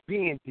called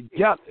being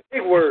together.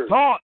 It's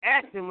called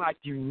acting like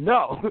you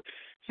know.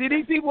 See,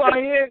 these people out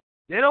here,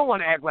 they don't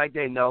want to act like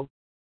they know.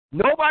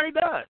 Nobody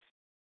does.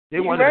 They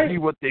want to be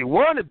what they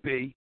want to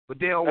be, but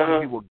they don't want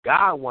to be what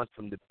God wants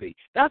them to be.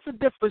 That's a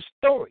different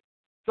story.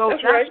 So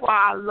that's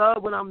why I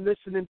love what I'm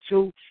listening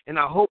to, and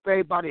I hope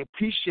everybody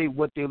appreciate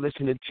what they're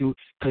listening to,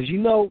 because, you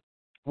know,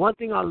 one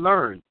thing I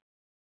learned,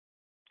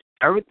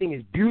 everything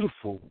is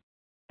beautiful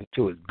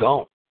until it's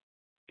gone.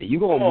 And you're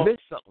going to miss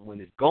something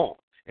when it's gone.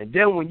 And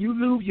then when you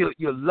lose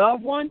your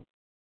loved one,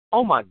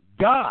 oh, my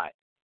God,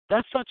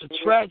 that's such a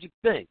tragic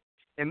thing.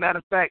 And matter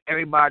of fact,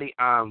 everybody,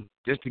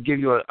 just to give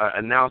you an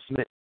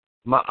announcement,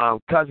 my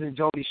cousin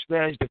Jody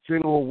Smash, the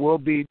funeral will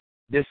be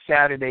this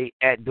Saturday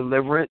at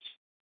Deliverance.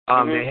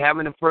 They're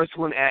having the first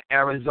one at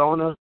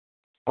Arizona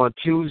on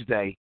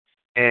Tuesday.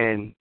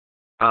 And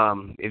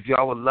if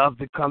y'all would love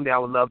to come there, I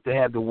would love to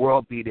have the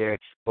world be there.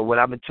 But what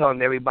I've been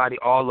telling everybody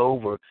all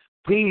over,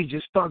 please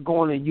just start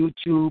going to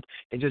YouTube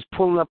and just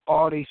pulling up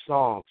all these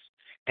songs.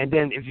 And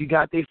then if you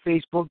got their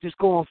Facebook, just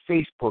go on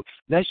Facebook.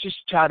 Let's just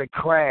try to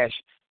crash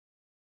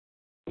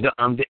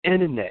the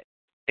internet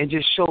and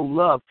just show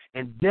love.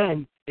 And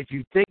then if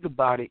you think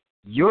about it,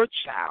 your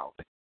child,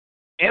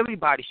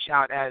 everybody's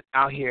child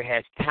out here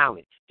has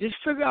talent. Just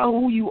figure out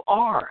who you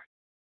are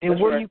and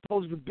where you're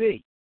supposed to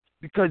be.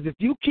 Because if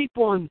you keep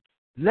on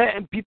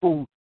letting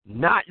people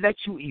not let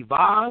you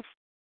evolve,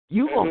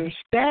 you're going to be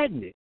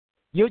stagnant.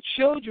 Your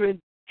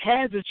children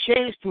has a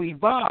chance to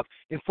evolve.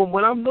 And from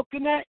what I'm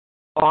looking at,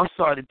 I'm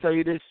sorry to tell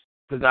you this,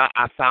 because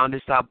I found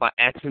this out by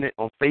accident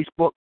on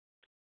Facebook.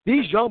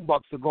 These young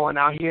bucks are going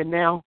out here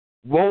now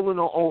rolling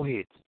on old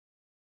heads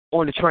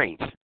on the trains.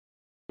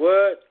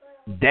 What?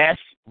 That's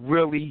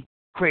really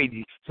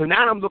crazy. So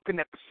now I'm looking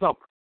at the summer.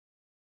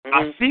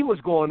 I see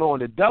what's going on.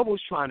 The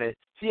devil's trying to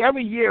see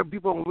every year.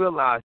 People don't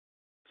realize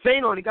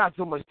Satan only got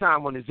so much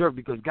time on this earth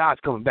because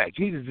God's coming back.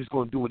 Jesus is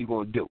going to do what he's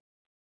going to do.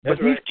 But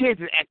these kids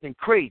are acting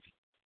crazy.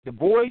 The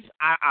boys,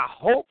 I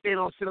hope they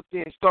don't sit up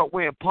there and start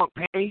wearing punk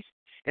panties,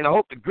 and I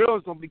hope the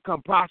girls don't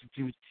become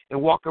prostitutes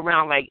and walk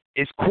around like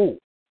it's cool.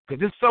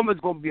 Because this summer is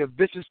going to be a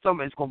vicious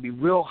summer. It's going to be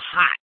real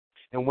hot.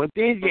 And when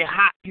things get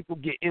hot, people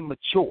get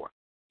immature.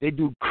 They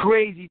do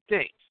crazy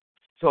things.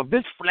 So if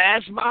this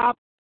flash mob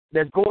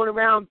that's going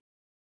around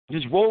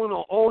just rolling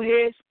on old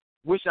heads,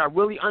 which I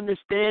really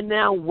understand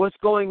now what's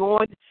going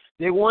on,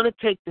 they want to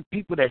take the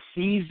people that's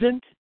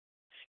seasoned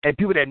and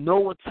people that know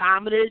what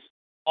time it is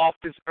off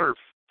this earth.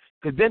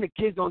 Because then the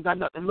kids don't got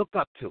nothing to look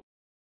up to.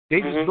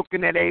 They just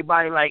looking at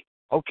everybody like,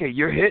 okay,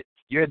 you're hit,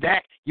 you're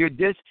that, you're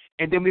this,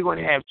 and then we're going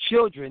to have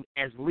children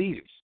as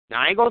leaders.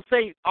 Now, I ain't going to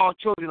say all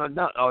children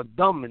are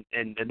dumb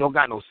and don't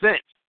got no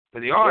sense,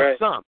 but they are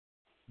some.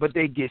 But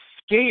they get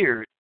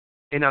scared,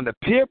 and under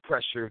peer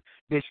pressure,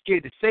 they're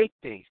scared to say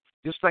things.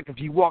 Just like if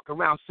you walk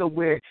around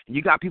somewhere and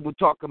you got people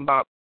talking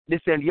about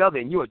this and the other,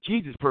 and you're a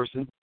Jesus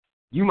person,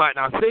 you might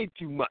not say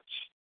too much.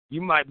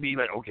 You might be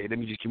like, okay, let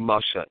me just keep my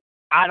mouth shut.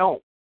 I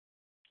don't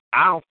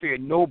fear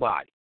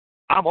nobody.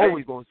 I'm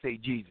always going to say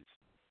Jesus.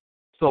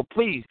 So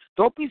please,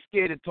 don't be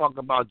scared to talk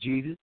about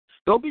Jesus.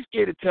 Don't be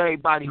scared to tell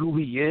everybody who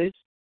he is.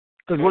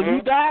 Because when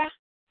you die,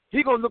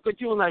 he going to look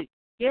at you and like,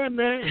 yeah,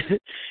 man,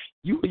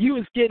 you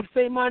was scared to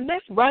say my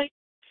name, right?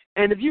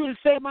 And if you would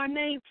say my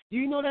name, do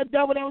you know that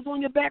devil that was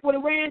on your back when it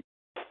ran?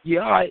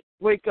 Yeah, all right,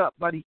 wake up,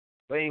 buddy.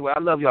 But anyway, I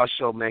love y'all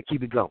show, man.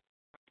 Keep it going.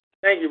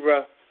 Thank you,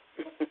 bro.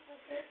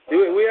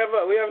 we have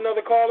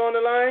another call on the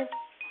line?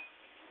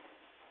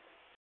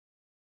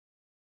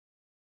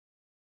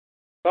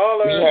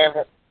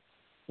 Caller.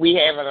 We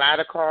have a lot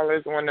of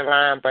callers on the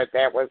line, but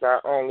that was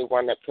our only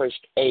one that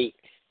pushed 8.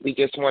 We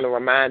just want to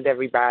remind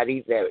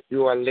everybody that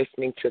you are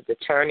listening to The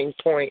Turning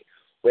Point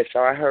with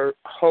our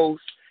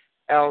host,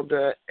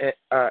 Elder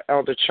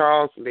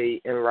Charles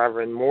Lee and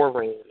Reverend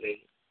Maureen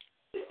Lee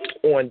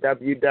on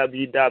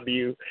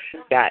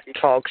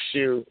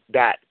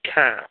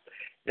www.talkshoe.com.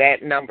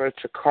 That number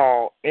to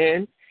call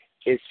in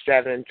is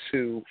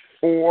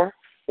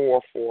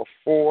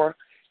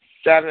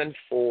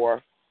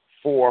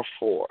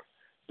 724-444-7444.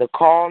 The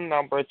call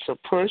number to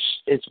push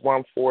is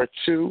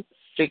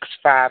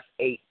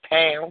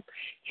 142-658-pound.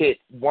 Hit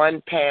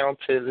 1 pound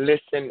to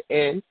listen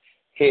in.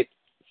 Hit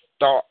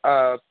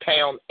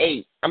pound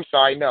 8. I'm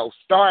sorry, no,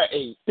 star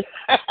 8.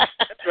 That's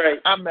right.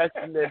 I'm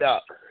messing it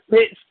up.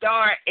 Hit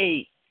star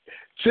 8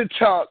 to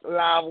talk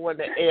live on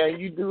the air.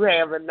 You do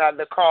have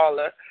another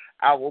caller.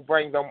 I will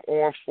bring them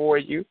on for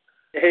you.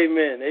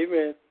 Amen.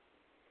 Amen.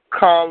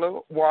 Caller,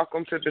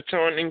 welcome to the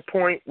Turning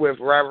Point with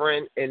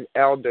Reverend and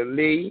Elder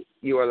Lee.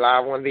 You are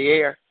live on the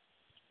air.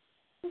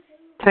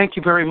 Thank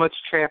you very much,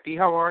 Chappie.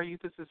 How are you?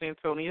 This is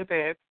Antonia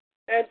Babb.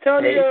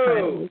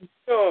 Antonio,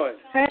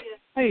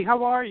 Hey,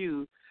 how are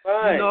you?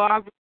 Fine. You know, I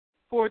look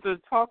forward to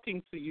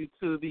talking to you,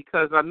 too,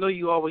 because I know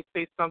you always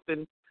say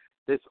something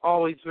that's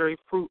always very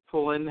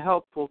fruitful and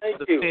helpful to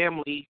the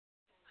family.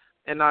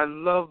 And I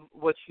love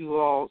what you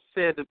all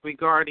said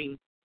regarding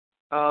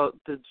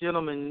the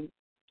gentleman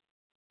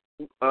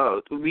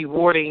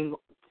rewarding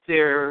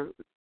their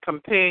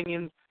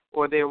companion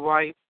or their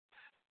wife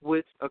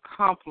with a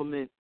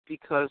compliment,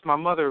 because my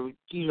mother,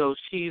 you know,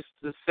 she used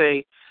to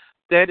say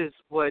that is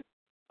what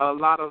a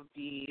lot of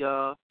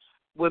the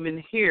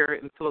women here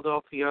in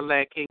Philadelphia are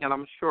lacking, and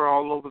I'm sure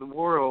all over the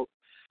world.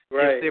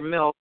 Right. If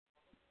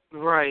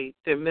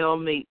their male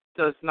mate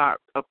does not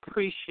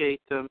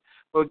appreciate them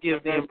or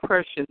give the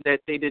impression that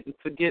they didn't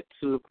forget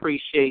to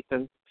appreciate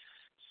them.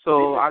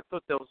 So I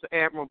thought that was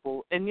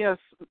admirable. And yes,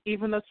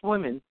 even us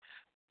women,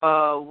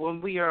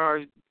 when we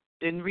are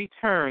in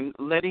return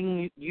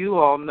letting you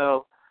all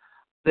know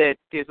that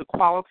there's a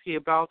quality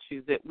about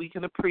you that we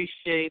can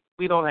appreciate,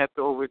 we don't have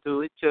to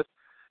overdo it. Just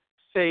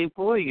say,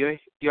 boy,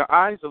 your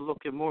eyes are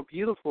looking more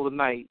beautiful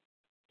tonight.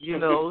 You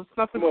know, it's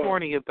nothing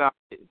corny about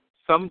it.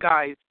 Some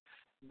guys,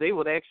 they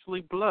would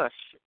actually blush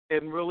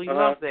and really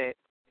love that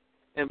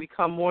and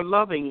become more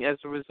loving as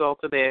a result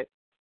of that.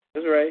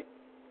 That's right.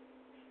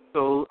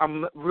 So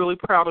I'm really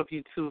proud of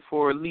you, too,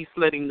 for at least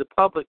letting the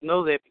public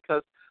know that,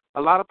 because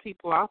a lot of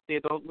people out there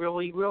don't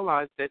really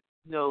realize that,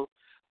 you know,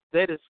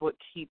 that is what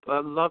keeps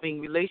a loving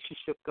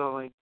relationship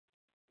going.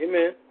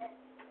 Amen.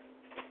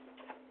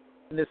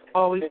 And it's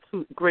always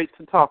great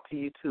to talk to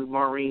you, too,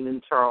 Maureen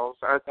and Charles.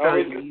 I tell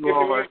you,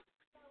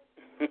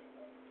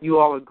 you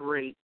all are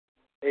great.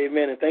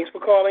 Amen. And thanks for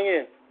calling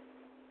in.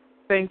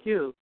 Thank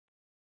you.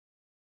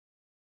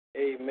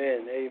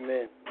 Amen.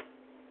 Amen.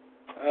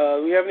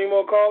 We have any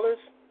more callers?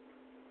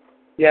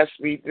 Yes,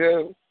 we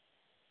do.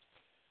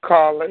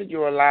 Caller,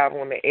 you are live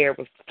on the air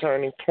with the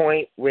Turning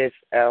Point with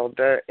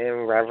Elder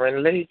and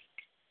Reverend Lee.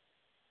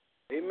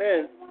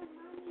 Amen.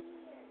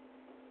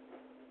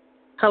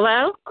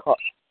 Hello?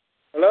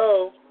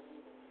 Hello?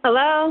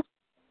 Hello?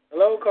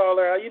 Hello,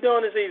 caller. How you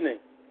doing this evening?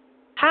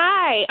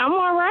 Hi, I'm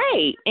all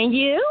right. And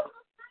you?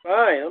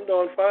 Fine. I'm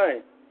doing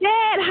fine.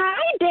 Dad,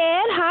 hi,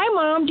 Dad. Hi,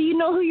 Mom. Do you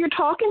know who you're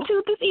talking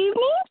to this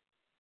evening?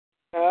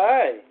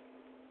 Hi.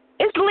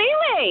 It's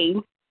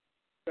Lily.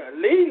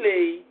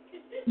 Lily?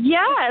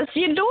 Yes,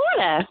 your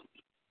daughter.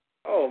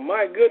 Oh,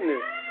 my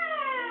goodness.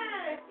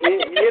 You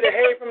hear the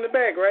hay from the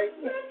back, right?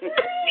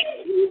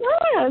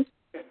 Yes.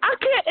 I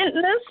couldn't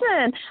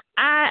listen.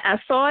 I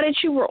saw that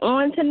you were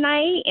on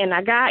tonight, and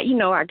I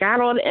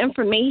got all the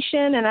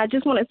information, and I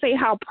just want to say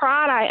how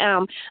proud I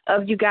am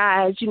of you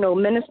guys,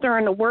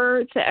 ministering the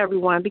word to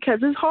everyone, because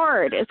it's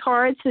hard. It's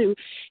hard to,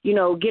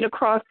 get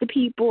across to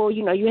people.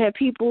 You have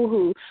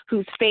people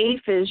whose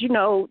faith is,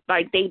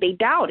 like they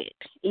doubt it.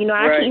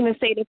 I can even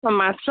say that for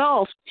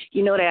myself,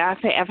 that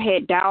I've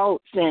had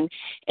doubts, and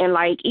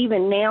like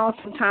even now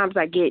sometimes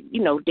I get,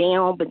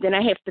 down, but then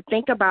I have to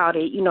think about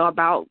it,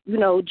 about,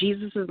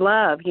 Jesus'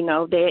 love,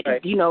 that,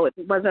 right. If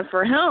it wasn't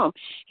for him,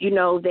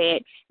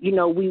 that,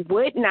 we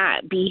would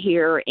not be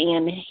here,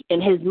 and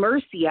in his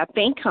mercy, I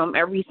thank him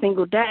every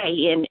single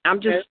day. And I'm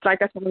just,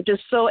 like I said, I'm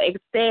just so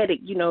ecstatic,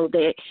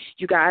 that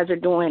you guys are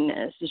doing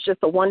this. It's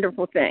just a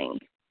wonderful thing.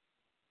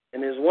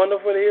 And it's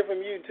wonderful to hear from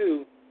you,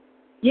 too.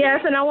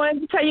 Yes, and I wanted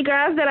to tell you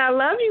guys that I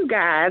love you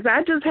guys.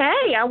 I didn't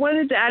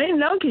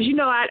know, because,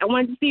 I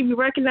wanted to see if you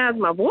recognize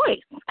my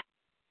voice.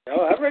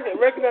 Oh, I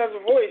recognize the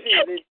voice.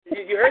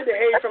 You heard the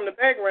hay from the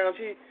background.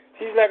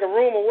 She's like a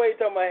room away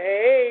talking about,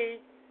 hey.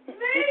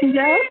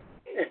 Yes.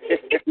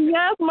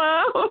 Yes,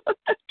 Mom.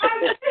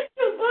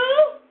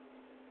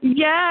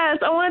 Yes,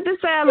 I wanted to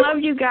say I love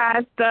you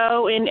guys,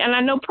 though, and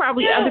I know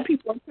probably other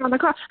people are trying to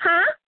call.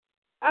 Huh?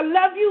 I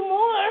love you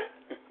more.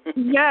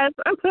 Yes,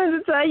 I wanted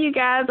to tell you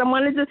guys. I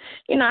wanted to,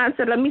 I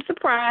said, let me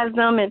surprise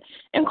them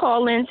and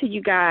call in to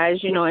you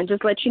guys, and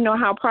just let you know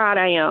how proud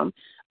I am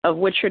of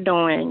what you're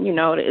doing.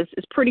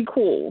 It's pretty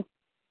cool.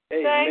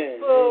 Amen.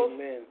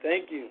 Amen.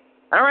 Thank you.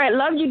 All right.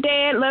 Love you,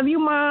 Dad. Love you,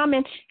 Mom.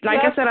 And like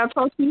I said, I'll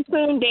talk to you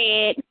soon,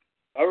 Dad.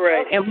 All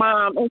right. And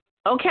Mom.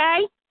 Okay?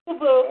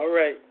 All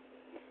right.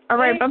 All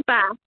right.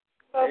 Bye-bye.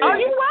 Oh,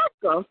 you're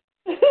welcome.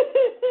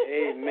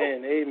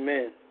 Amen.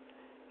 Amen.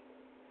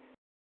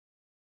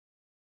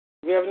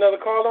 We have another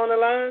call on the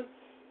line?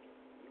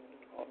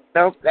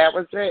 Nope, that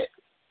was it.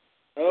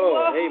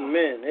 Oh,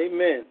 amen.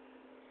 Amen.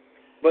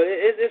 But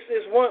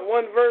it's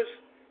one verse,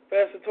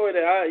 Pastor Toy,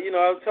 that I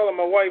was telling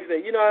my wife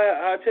that,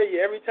 I tell you,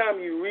 every time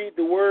you read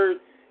the word,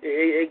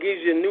 it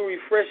gives you a new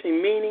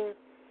refreshing meaning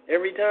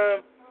every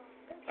time.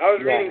 I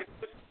was reading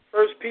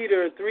 1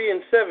 Peter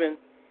 3:7,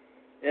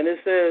 and it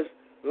says,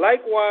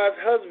 Likewise,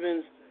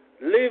 husbands,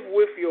 live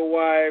with your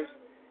wives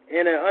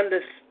in an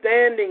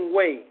understanding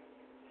way.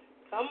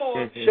 Come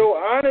on. Mm-hmm. Show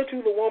honor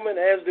to the woman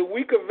as the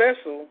weaker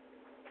vessel,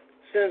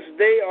 since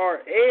they are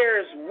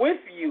heirs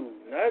with you.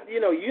 Not,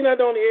 you're not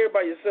only heir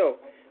by yourself.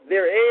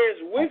 They're heirs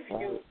with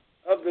you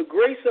of the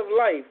grace of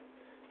life,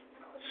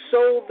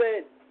 so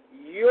that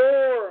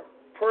your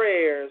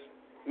prayers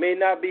may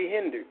not be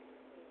hindered.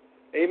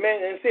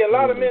 Amen. And see, a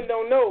lot of men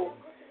don't know.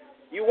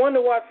 You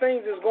wonder why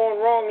things is going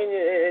wrong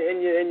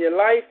in your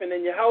life and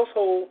in your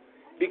household,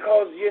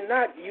 because you're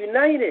not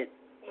united.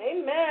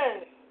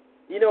 Amen.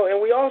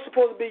 And we all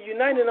supposed to be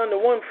united under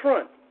one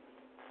front.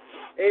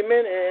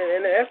 Amen.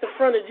 And that's the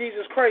front of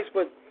Jesus Christ.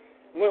 But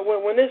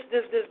when this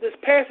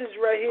passage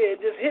right here, it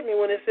just hit me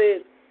when it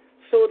said,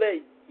 so that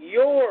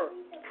your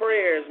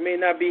prayers may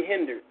not be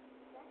hindered.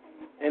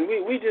 And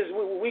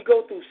we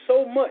go through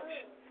so much.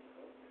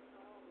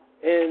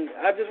 And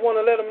I just want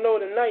to let them know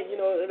tonight,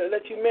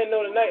 let you men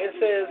know tonight, it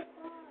says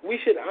we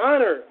should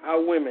honor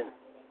our women,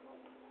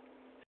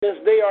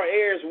 since they are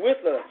heirs with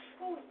us.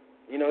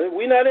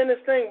 We're not in this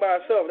thing by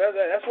ourselves.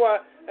 That's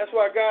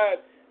why God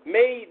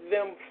made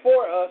them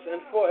for us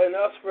and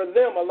us for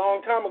them a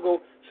long time ago,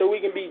 so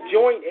we can be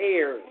joint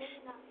heirs.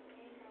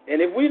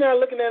 And if we're not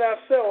looking at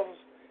ourselves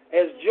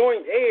as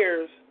joint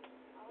heirs,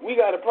 we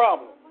got a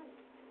problem.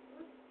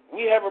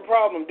 We have a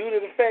problem due to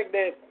the fact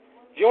that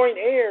joint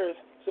heirs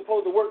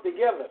supposed to work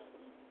together.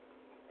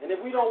 And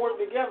if we don't work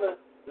together,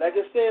 like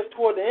it says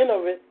toward the end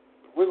of it,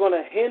 we're going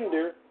to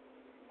hinder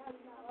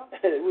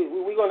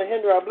we're going to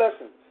hinder our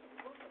blessings.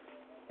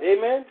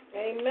 Amen.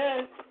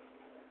 Amen.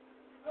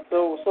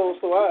 So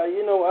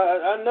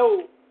I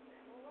know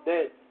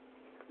that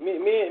me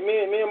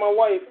and my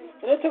wife,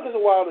 and it took us a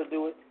while to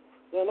do it.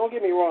 Don't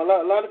get me wrong.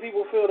 A lot of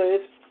people feel that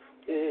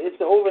it's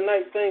an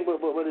overnight thing, but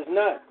it's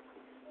not.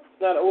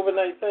 It's not an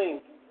overnight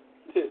thing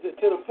to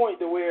the point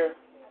to where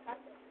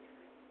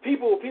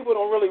people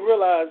don't really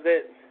realize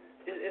that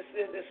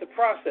it's a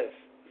process.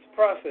 It's a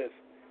process.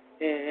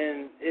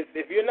 And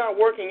if you're not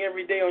working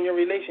every day on your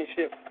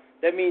relationship,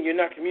 that means you're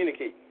not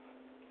communicating.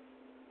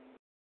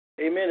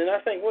 Amen. And I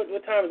think what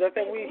time is it? I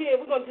think we're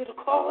going to do the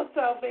call of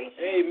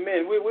salvation.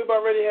 Amen. We've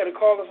already had a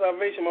call of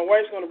salvation. My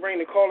wife's going to bring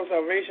the call of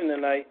salvation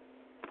tonight.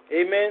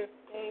 Amen.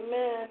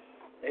 Amen.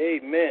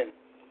 Amen.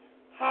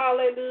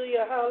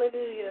 Hallelujah.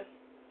 Hallelujah.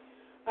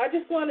 I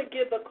just want to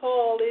give a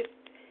call.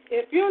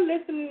 If you're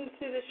listening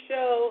to the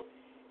show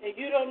and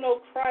you don't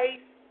know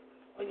Christ,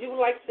 or you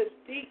would like to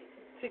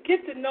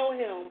get to know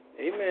Him,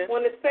 amen,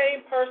 on the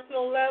same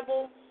personal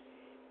level,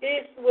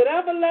 it's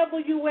whatever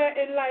level you at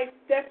in life,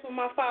 that's where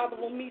my Father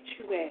will meet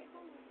you at.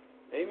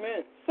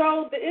 Amen.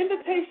 So the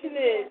invitation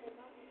is,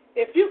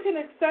 if you can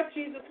accept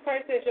Jesus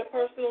Christ as your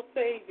personal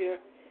Savior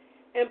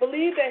and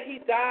believe that He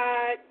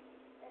died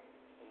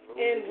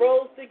and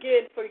rose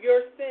again for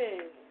your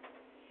sins,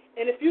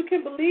 and if you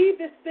can believe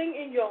this thing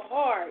in your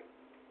heart,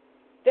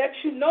 that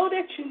you know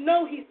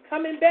He's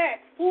coming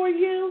back for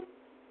you,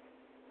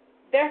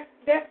 that's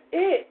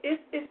it.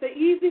 It's the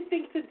easy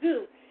thing to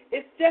do.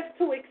 It's just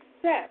to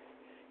accept.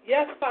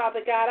 Yes,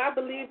 Father God, I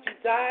believe you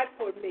died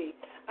for me.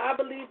 I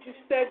believe you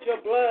shed your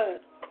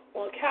blood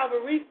on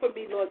Calvary for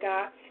me, Lord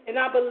God. And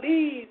I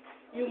believe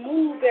you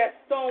moved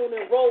that stone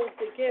and rose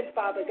again,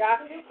 Father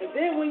God. And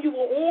then when you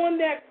were on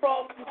that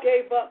cross, you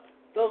gave up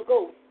the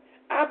ghost.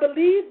 I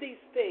believe these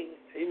things.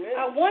 Amen.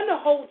 I want to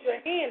hold your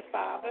hand,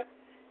 Father.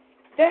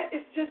 That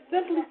is just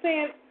simply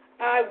saying,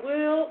 I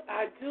will,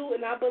 I do,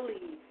 and I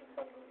believe.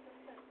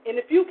 And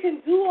if you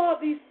can do all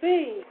these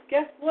things,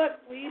 guess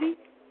what, sweetie?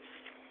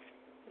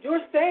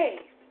 You're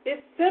saved.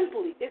 It's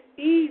it's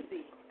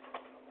easy.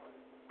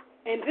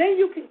 And then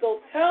you can go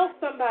tell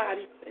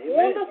somebody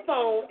on the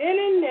phone,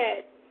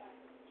 internet,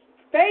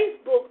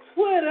 Facebook,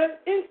 Twitter,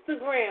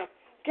 Instagram.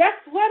 Guess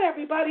what,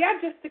 everybody? I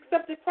just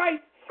accepted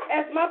Christ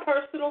as my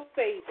personal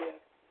Savior.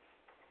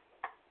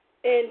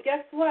 And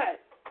guess what?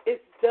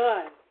 It's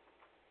done.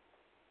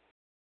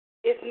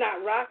 It's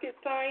not rocket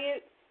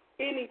science,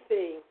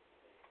 anything.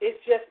 It's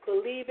just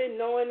believing,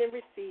 knowing, and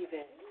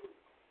receiving.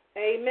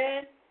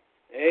 Amen.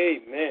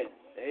 Amen.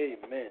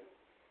 Amen.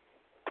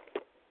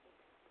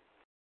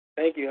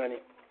 Thank you, honey.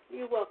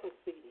 You're welcome,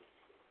 sweetie.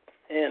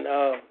 And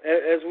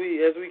as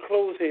we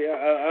close here,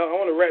 I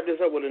want to wrap this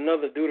up with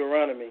another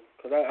Deuteronomy,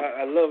 because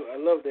I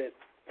love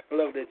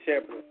that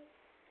chapter.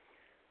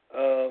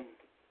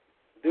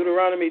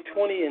 Deuteronomy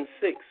 20:6,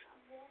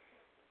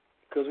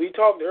 because we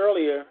talked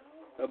earlier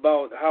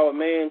about how a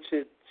man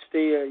should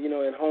stay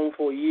at home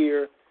for a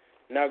year,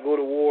 not go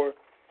to war.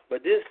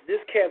 But this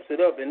caps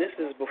it up, and this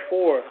is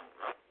before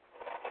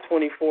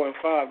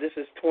 24:5. This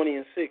is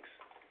 20:6.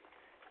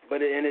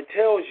 But it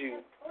tells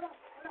you,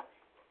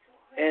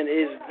 and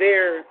is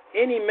there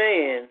any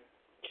man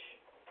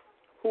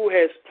who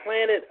has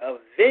planted a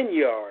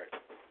vineyard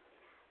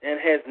and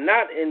has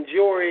not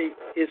enjoyed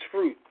his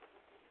fruit?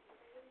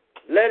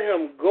 Let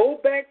him go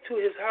back to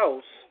his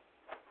house,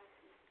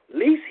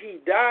 lest he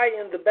die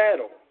in the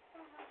battle,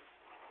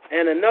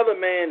 and another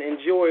man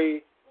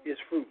enjoy his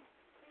fruit.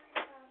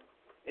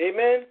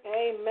 Amen?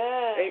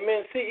 Amen.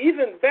 Amen. See,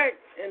 even back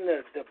in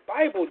the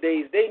Bible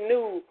days, they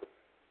knew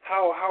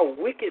how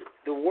wicked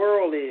the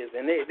world is.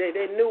 And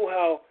they knew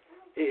how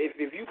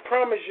if you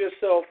promise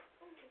yourself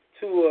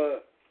to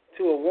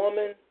a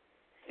woman,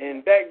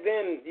 and back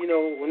then, you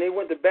know, when they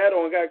went to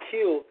battle and got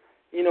killed,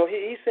 you know,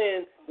 he's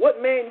saying,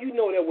 what man you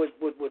know that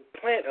would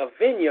plant a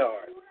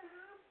vineyard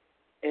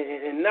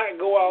and not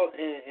go out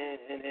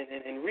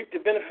and reap the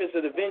benefits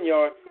of the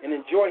vineyard and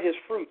enjoy his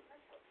fruit?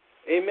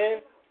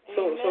 Amen?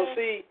 So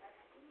see,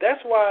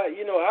 that's why,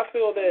 you know, I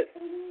feel that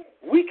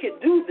we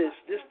could do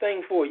this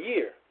thing for a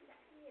year.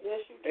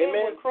 Yes, you can.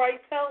 Amen. With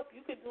Christ's help,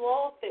 you could do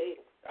all things.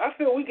 I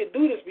feel we could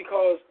do this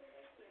because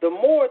the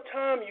more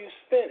time you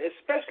spend,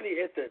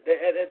 especially at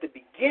the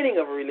beginning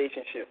of a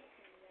relationship,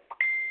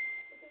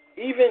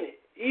 even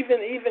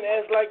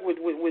as like with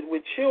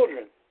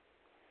children,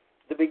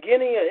 the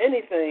beginning of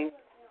anything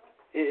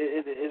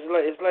is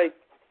like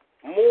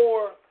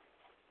more.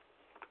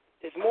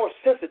 It's more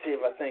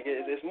sensitive, I think.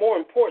 It's more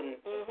important.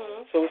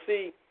 Mm-hmm. So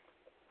see,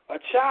 a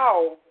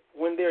child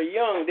when they're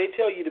young, they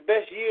tell you the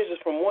best years is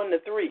from 1 to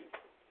 3.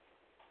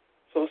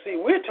 So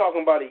see, we're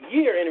talking about a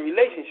year in a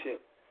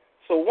relationship.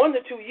 So 1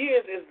 to 2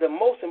 years is the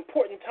most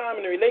important time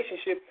in a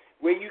relationship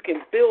where you can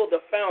build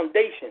a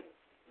foundation.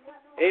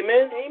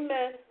 Amen?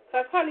 Amen.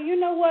 Because, honey, you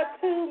know what,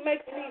 too,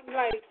 makes me,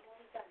 like,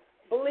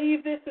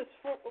 believe this is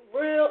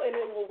real and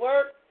it will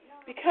work?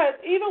 Because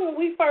even when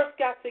we first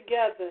got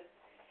together,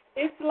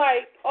 it's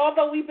like,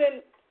 although we've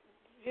been,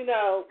 you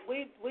know,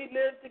 we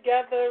lived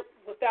together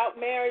without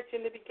marriage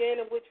in the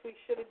beginning, which we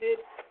should have did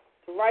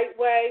the right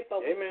way,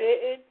 but Amen. We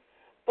didn't.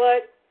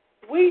 But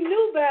we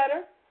knew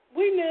better.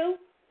 We knew.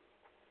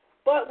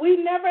 But we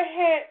never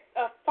had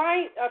a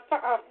finance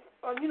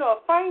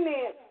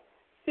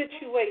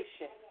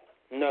situation.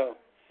 No.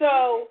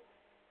 So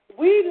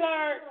we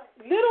learned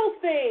little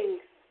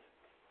things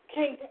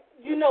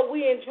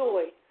we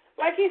enjoy.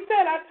 Like he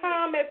said, our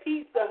time at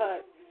Pizza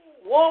Hut,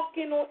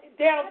 walking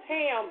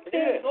downtown,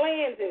 things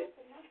landed.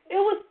 It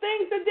was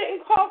things that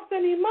didn't cost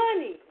any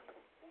money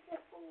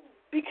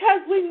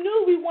because we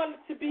knew we wanted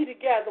to be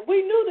together.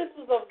 We knew this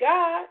was of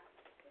God.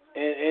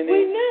 And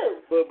we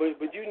knew.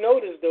 But you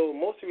notice, though,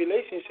 most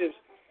relationships,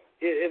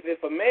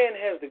 if a man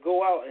has to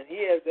go out and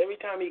every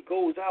time he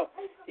goes out,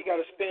 he got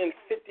to spend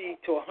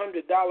 $50 to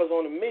 $100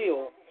 on a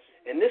meal,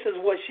 and this is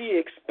what she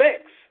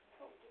expects,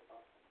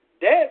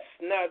 that's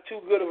not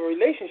too good of a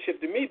relationship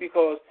to me,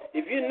 because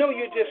if you know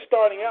you're just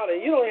starting out, and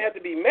you don't have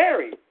to be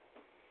married,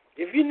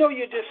 if you know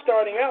you're just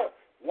starting out,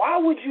 why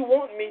would you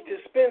want me to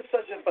spend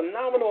such a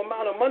phenomenal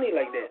amount of money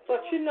like that?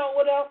 But you know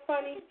what else,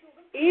 honey?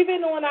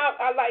 Even on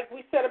like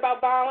we said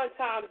about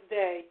Valentine's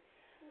Day.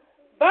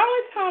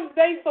 Valentine's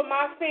Day for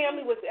my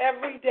family was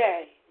every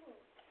day.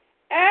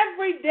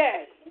 Every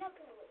day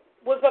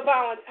was a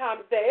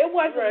Valentine's Day. It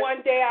wasn't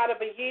one day out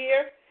of a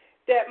year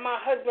that my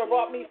husband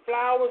brought me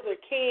flowers or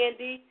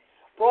candy,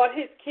 brought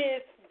his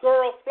kids,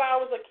 girls,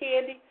 flowers or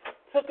candy,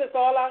 took us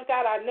all out,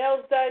 got our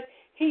nails done.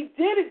 He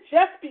did it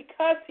just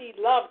because he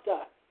loved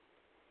us.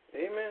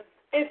 Amen.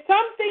 And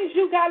some things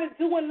you got to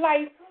do in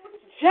life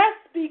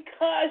just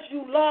because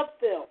you love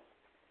them.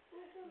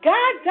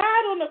 God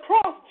died on the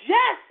cross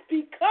just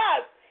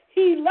because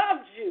he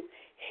loved you.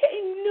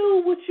 He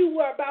knew what you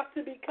were about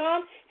to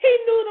become. He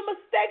knew the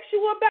mistakes you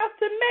were about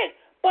to make,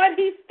 but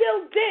he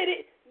still did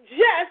it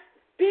just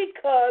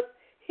because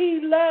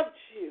he loved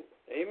you.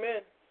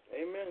 Amen.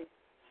 Amen.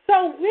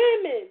 So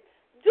women,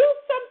 do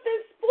something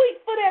sweet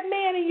for that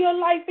man in your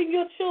life and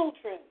your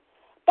children.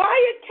 Buy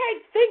a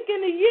cake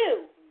thinking of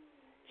you.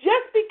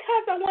 Just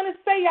because I want to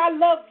say I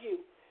love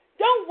you.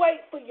 Don't wait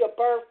for your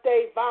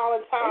birthday,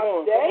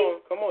 Valentine's Day.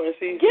 Come on. And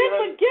see, give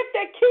a gift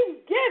that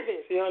keeps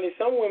giving. See, honey,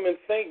 some women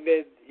think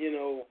that,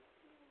 you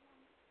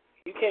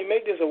can't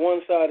make this a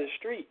one-sided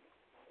street.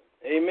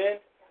 Amen?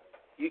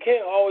 You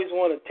can't always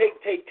want to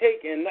take,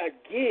 and not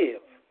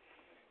give.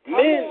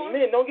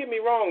 Men, don't get me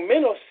wrong,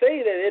 men will say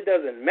that it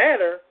doesn't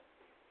matter.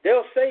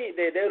 They'll say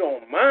that they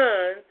don't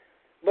mind.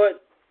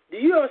 But do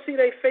you ever see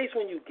their face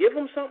when you give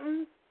them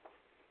something?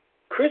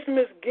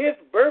 Christmas gift,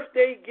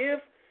 birthday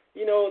gift.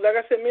 Like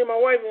I said, me and my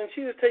wife, and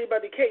she just tell you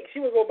about the cake. She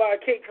would go buy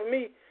a cake for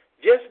me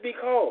just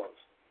because.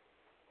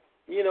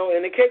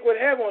 And the cake would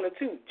have on it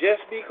too,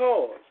 just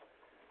because.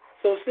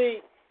 So see,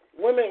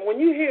 women, when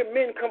you hear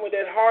men come with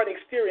that hard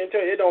exterior and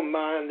tell you, it don't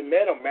mind me,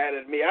 it don't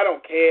matter to me, I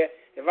don't care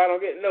if I don't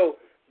get, no,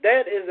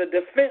 that is a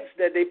defense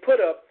that they put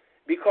up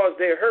because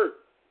they're hurt.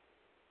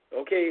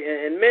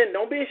 Okay, and men,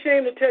 don't be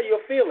ashamed to tell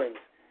your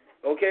feelings.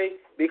 Okay,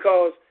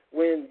 because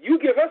when you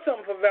give us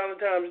something for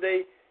Valentine's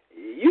Day,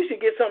 you should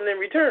get something in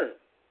return.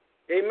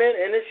 Amen.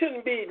 And it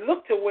shouldn't be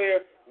looked to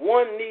where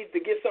one needs to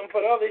get something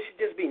for the other. It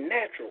should just be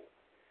natural.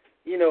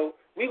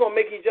 We're going to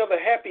make each other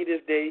happy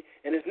this day,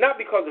 and it's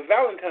not because of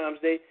Valentine's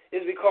Day.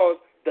 It's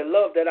because the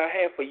love that I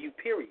have for you,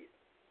 period.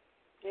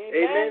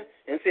 Amen.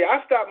 And see,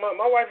 I stopped,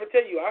 my wife will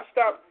tell you, I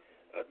stopped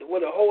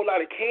with a whole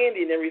lot of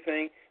candy and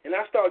everything, and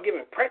I started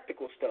giving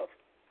practical stuff.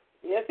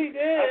 Yes, he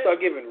did. I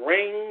started giving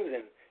rings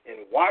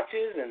and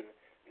watches and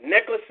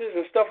necklaces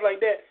and stuff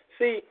like that.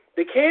 See,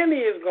 the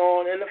candy is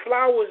gone and the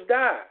flowers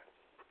die.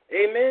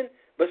 Amen?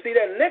 But see,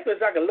 that necklace,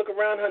 I can look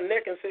around her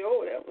neck and say,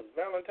 oh, that was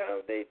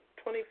Valentine's Day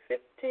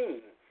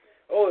 2015.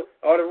 Or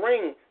the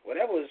ring, well,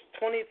 that was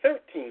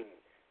 2013.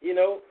 You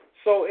know,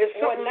 so it's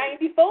something.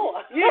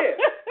 94. Yeah,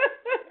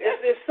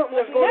 it's something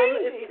that's going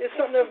to it's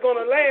something that's going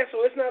to last.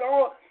 So it's not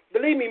all.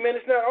 Believe me, man,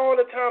 it's not all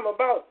the time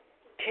about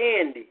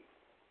candy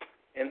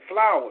and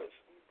flowers.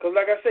 Because,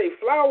 like I say,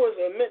 flowers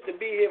are meant to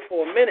be here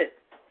for a minute,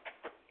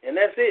 and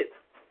that's it.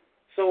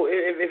 So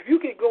if you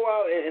could go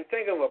out and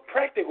think of a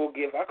practical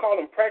gift, I call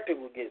them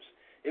practical gifts.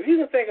 If you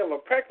can think of a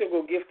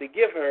practical gift to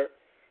give her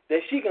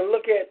that she can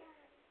look at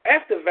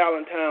after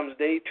Valentine's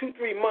Day,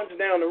 2-3 months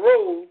down the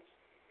road,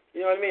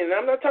 you know what I mean? And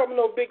I'm not talking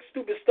no big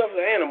stupid stuffed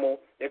animal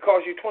that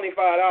costs you $25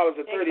 or $30.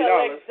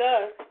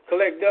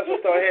 Collect dust and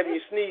start having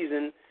you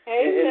sneezing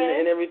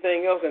and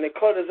everything else, and it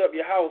clutters up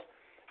your house.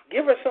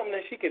 Give her something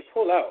that she can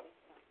pull out.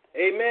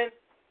 Amen?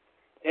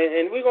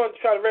 And we're going to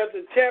try to wrap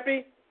the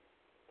Chappie.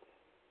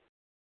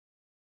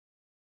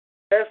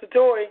 Pastor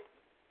Tory.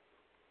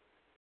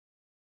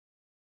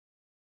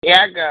 Here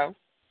I go.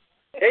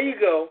 There you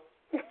go.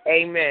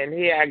 Amen.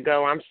 Here I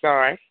go. I'm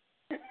sorry.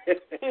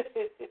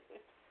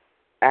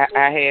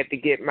 I had to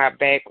get my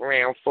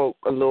background folk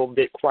a little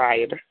bit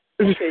quieter.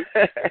 Okay.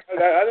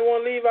 I didn't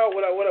want to leave out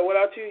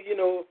without you. You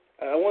know,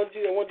 I want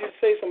you to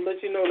say something,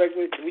 let you know, like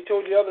we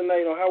told you the other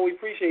night, on how we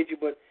appreciate you.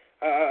 But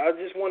I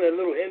just wanted a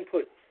little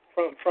input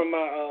from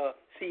my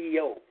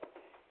CEO.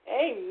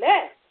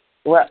 Amen.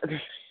 Well,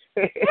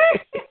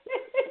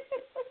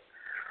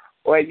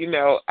 well, you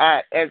know,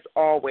 as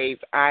always,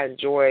 I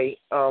enjoy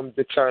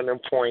the Turning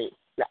Point.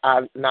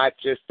 Not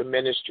just the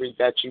ministry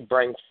that you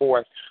bring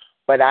forth,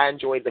 but I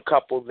enjoy the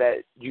couple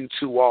that you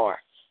two are.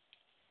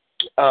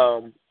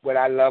 What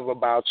I love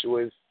about you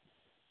is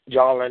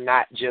y'all are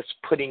not just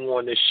putting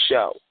on a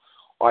show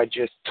or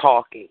just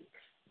talking.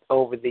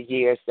 Over the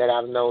years that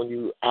I've known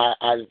you,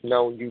 I've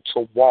known you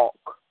to walk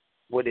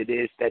what it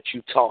is that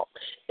you talk.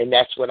 And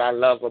that's what I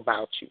love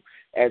about you.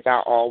 As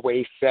I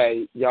always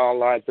say,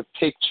 y'all are the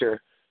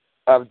picture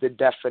of the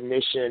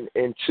definition,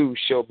 and two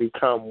shall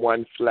become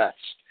one flesh.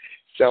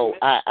 So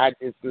I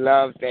just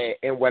love that.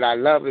 And what I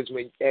love is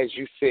when, as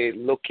you said,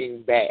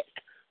 looking back,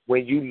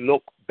 when you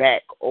look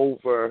back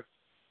over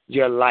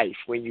your life,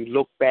 when you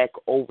look back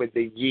over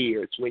the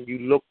years, when you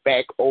look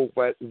back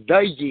over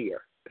the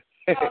year,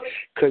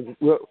 because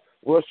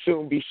we'll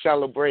soon be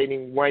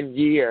celebrating 1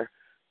 year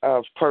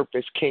of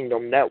Purpose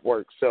Kingdom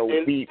Network. So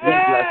we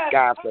bless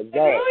God for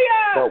that.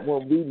 But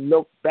when we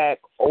look back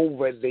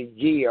over the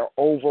year,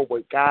 over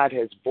what God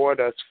has brought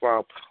us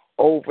from,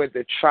 over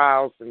the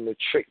trials and the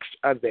tricks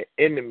of the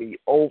enemy,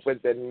 over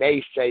the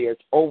naysayers,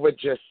 over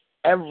just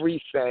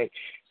everything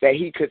that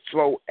he could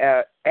throw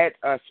at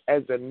us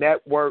as a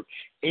network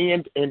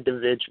and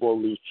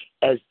individually,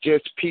 as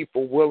just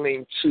people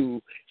willing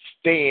to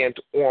stand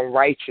on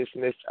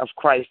righteousness of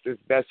Christ as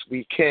best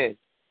we can.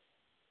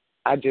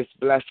 I just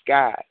bless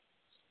God.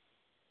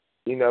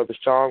 You know, the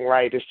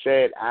songwriter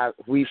said,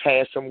 we've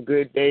had some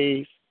good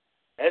days.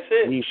 That's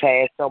it. We've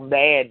had some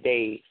bad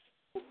days.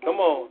 Come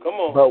on.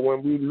 But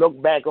when we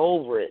look back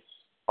over it,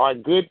 our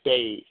good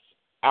days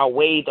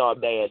outweighed our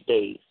bad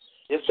days.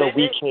 Yes, so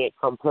we can't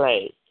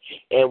complain.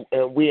 And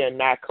we are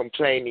not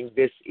complaining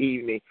this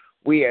evening.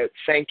 We are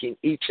thanking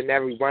each and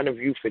every one of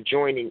you for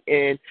joining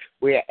in.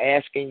 We are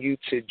asking you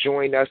to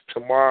join us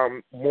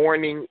tomorrow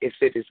morning. If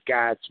it is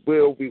God's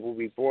will, we will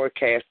be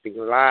broadcasting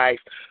live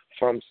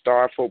from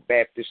Starford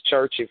Baptist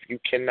Church. If you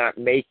cannot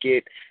make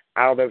it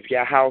out of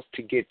your house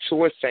to get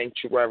to a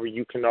sanctuary,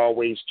 you can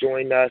always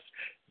join us.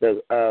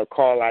 The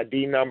call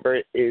ID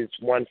number is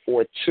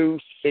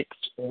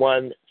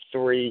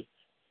 142613#.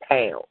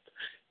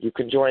 You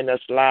can join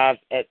us live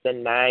at the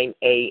 9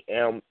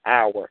 a.m.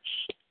 hour.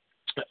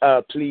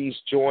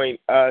 Please join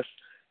us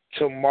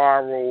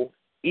tomorrow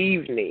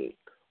evening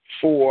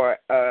for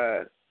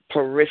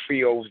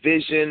Peripheral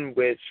Vision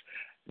with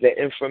the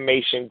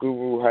information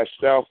guru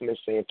herself, Miss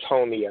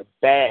Antonia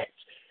Batts.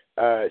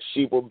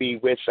 She will be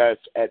with us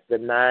at the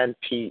 9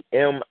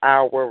 p.m.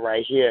 hour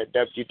right here at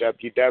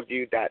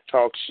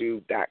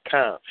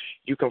www.talkshoe.com.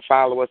 You can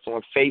follow us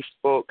on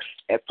Facebook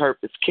at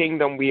Purpose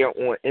Kingdom. We are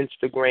on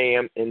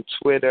Instagram and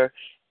Twitter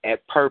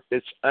at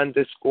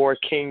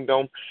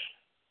Purpose_Kingdom.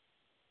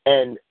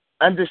 And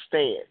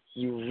understand,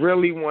 you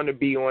really want to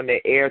be on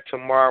the air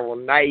tomorrow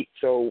night.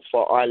 So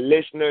for our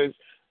listeners,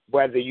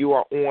 whether you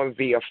are on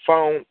via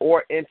phone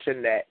or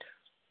internet,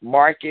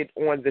 mark it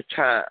on the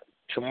time.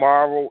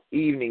 Tomorrow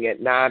evening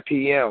at 9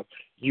 p.m.,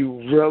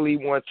 you really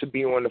want to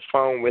be on the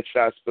phone with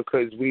us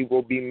because we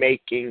will be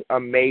making a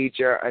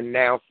major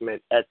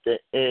announcement at the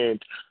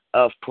end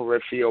of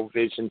Peripheral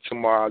Vision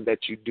tomorrow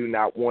that you do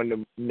not want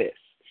to miss.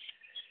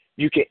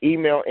 You can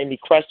email any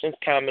questions,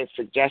 comments,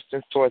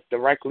 suggestions to us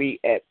directly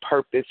at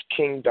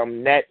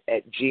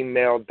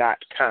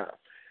purposekingdomnet@gmail.com.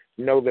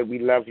 Know that we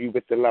love you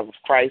with the love of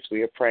Christ.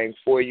 We are praying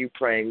for you,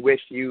 praying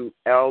with you.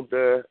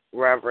 Elder,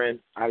 Reverend,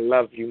 I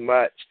love you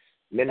much.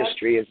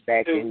 Ministry is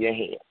back in your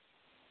hands.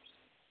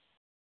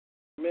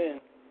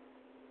 Amen.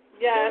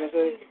 Yes,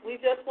 we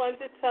just wanted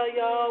to tell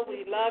y'all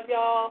we love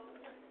y'all.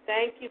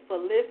 Thank you for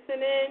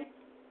listening.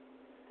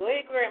 Go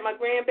ahead, my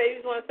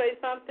grandbabies want to say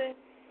something?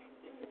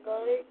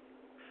 Go ahead.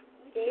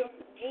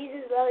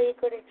 Jesus loves you.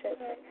 Go to church.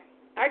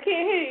 I can't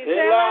hear you. Say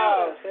it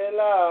loud. Say it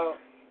loud.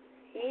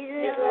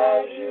 Jesus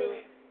loves you.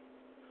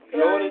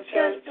 Go to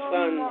church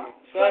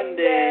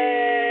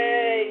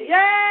Sunday.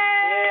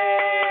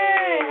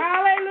 Yay!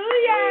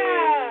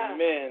 Hallelujah!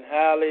 Amen.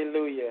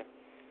 Hallelujah.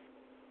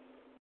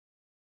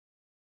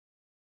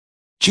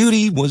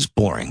 Judy was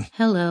boring.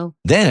 Hello.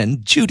 Then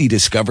Judy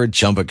discovered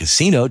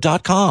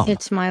ChumbaCasino.com.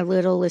 It's my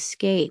little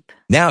escape.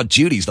 Now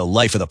Judy's the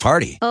life of the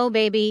party. Oh,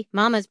 baby,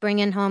 mama's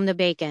bringing home the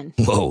bacon.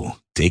 Whoa,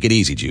 take it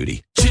easy,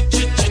 Judy.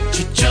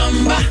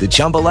 The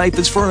Chumba life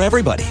is for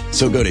everybody.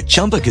 So go to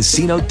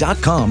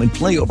ChumbaCasino.com and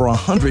play over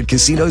 100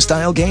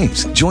 casino-style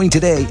games. Join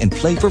today and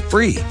play for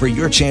free for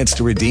your chance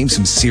to redeem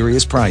some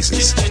serious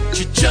prizes.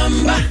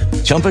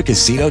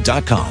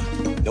 ChumbaCasino.com.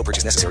 No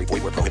purchase necessary.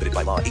 Void where prohibited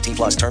by law.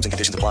 18+ terms and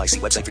conditions apply. See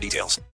website for details.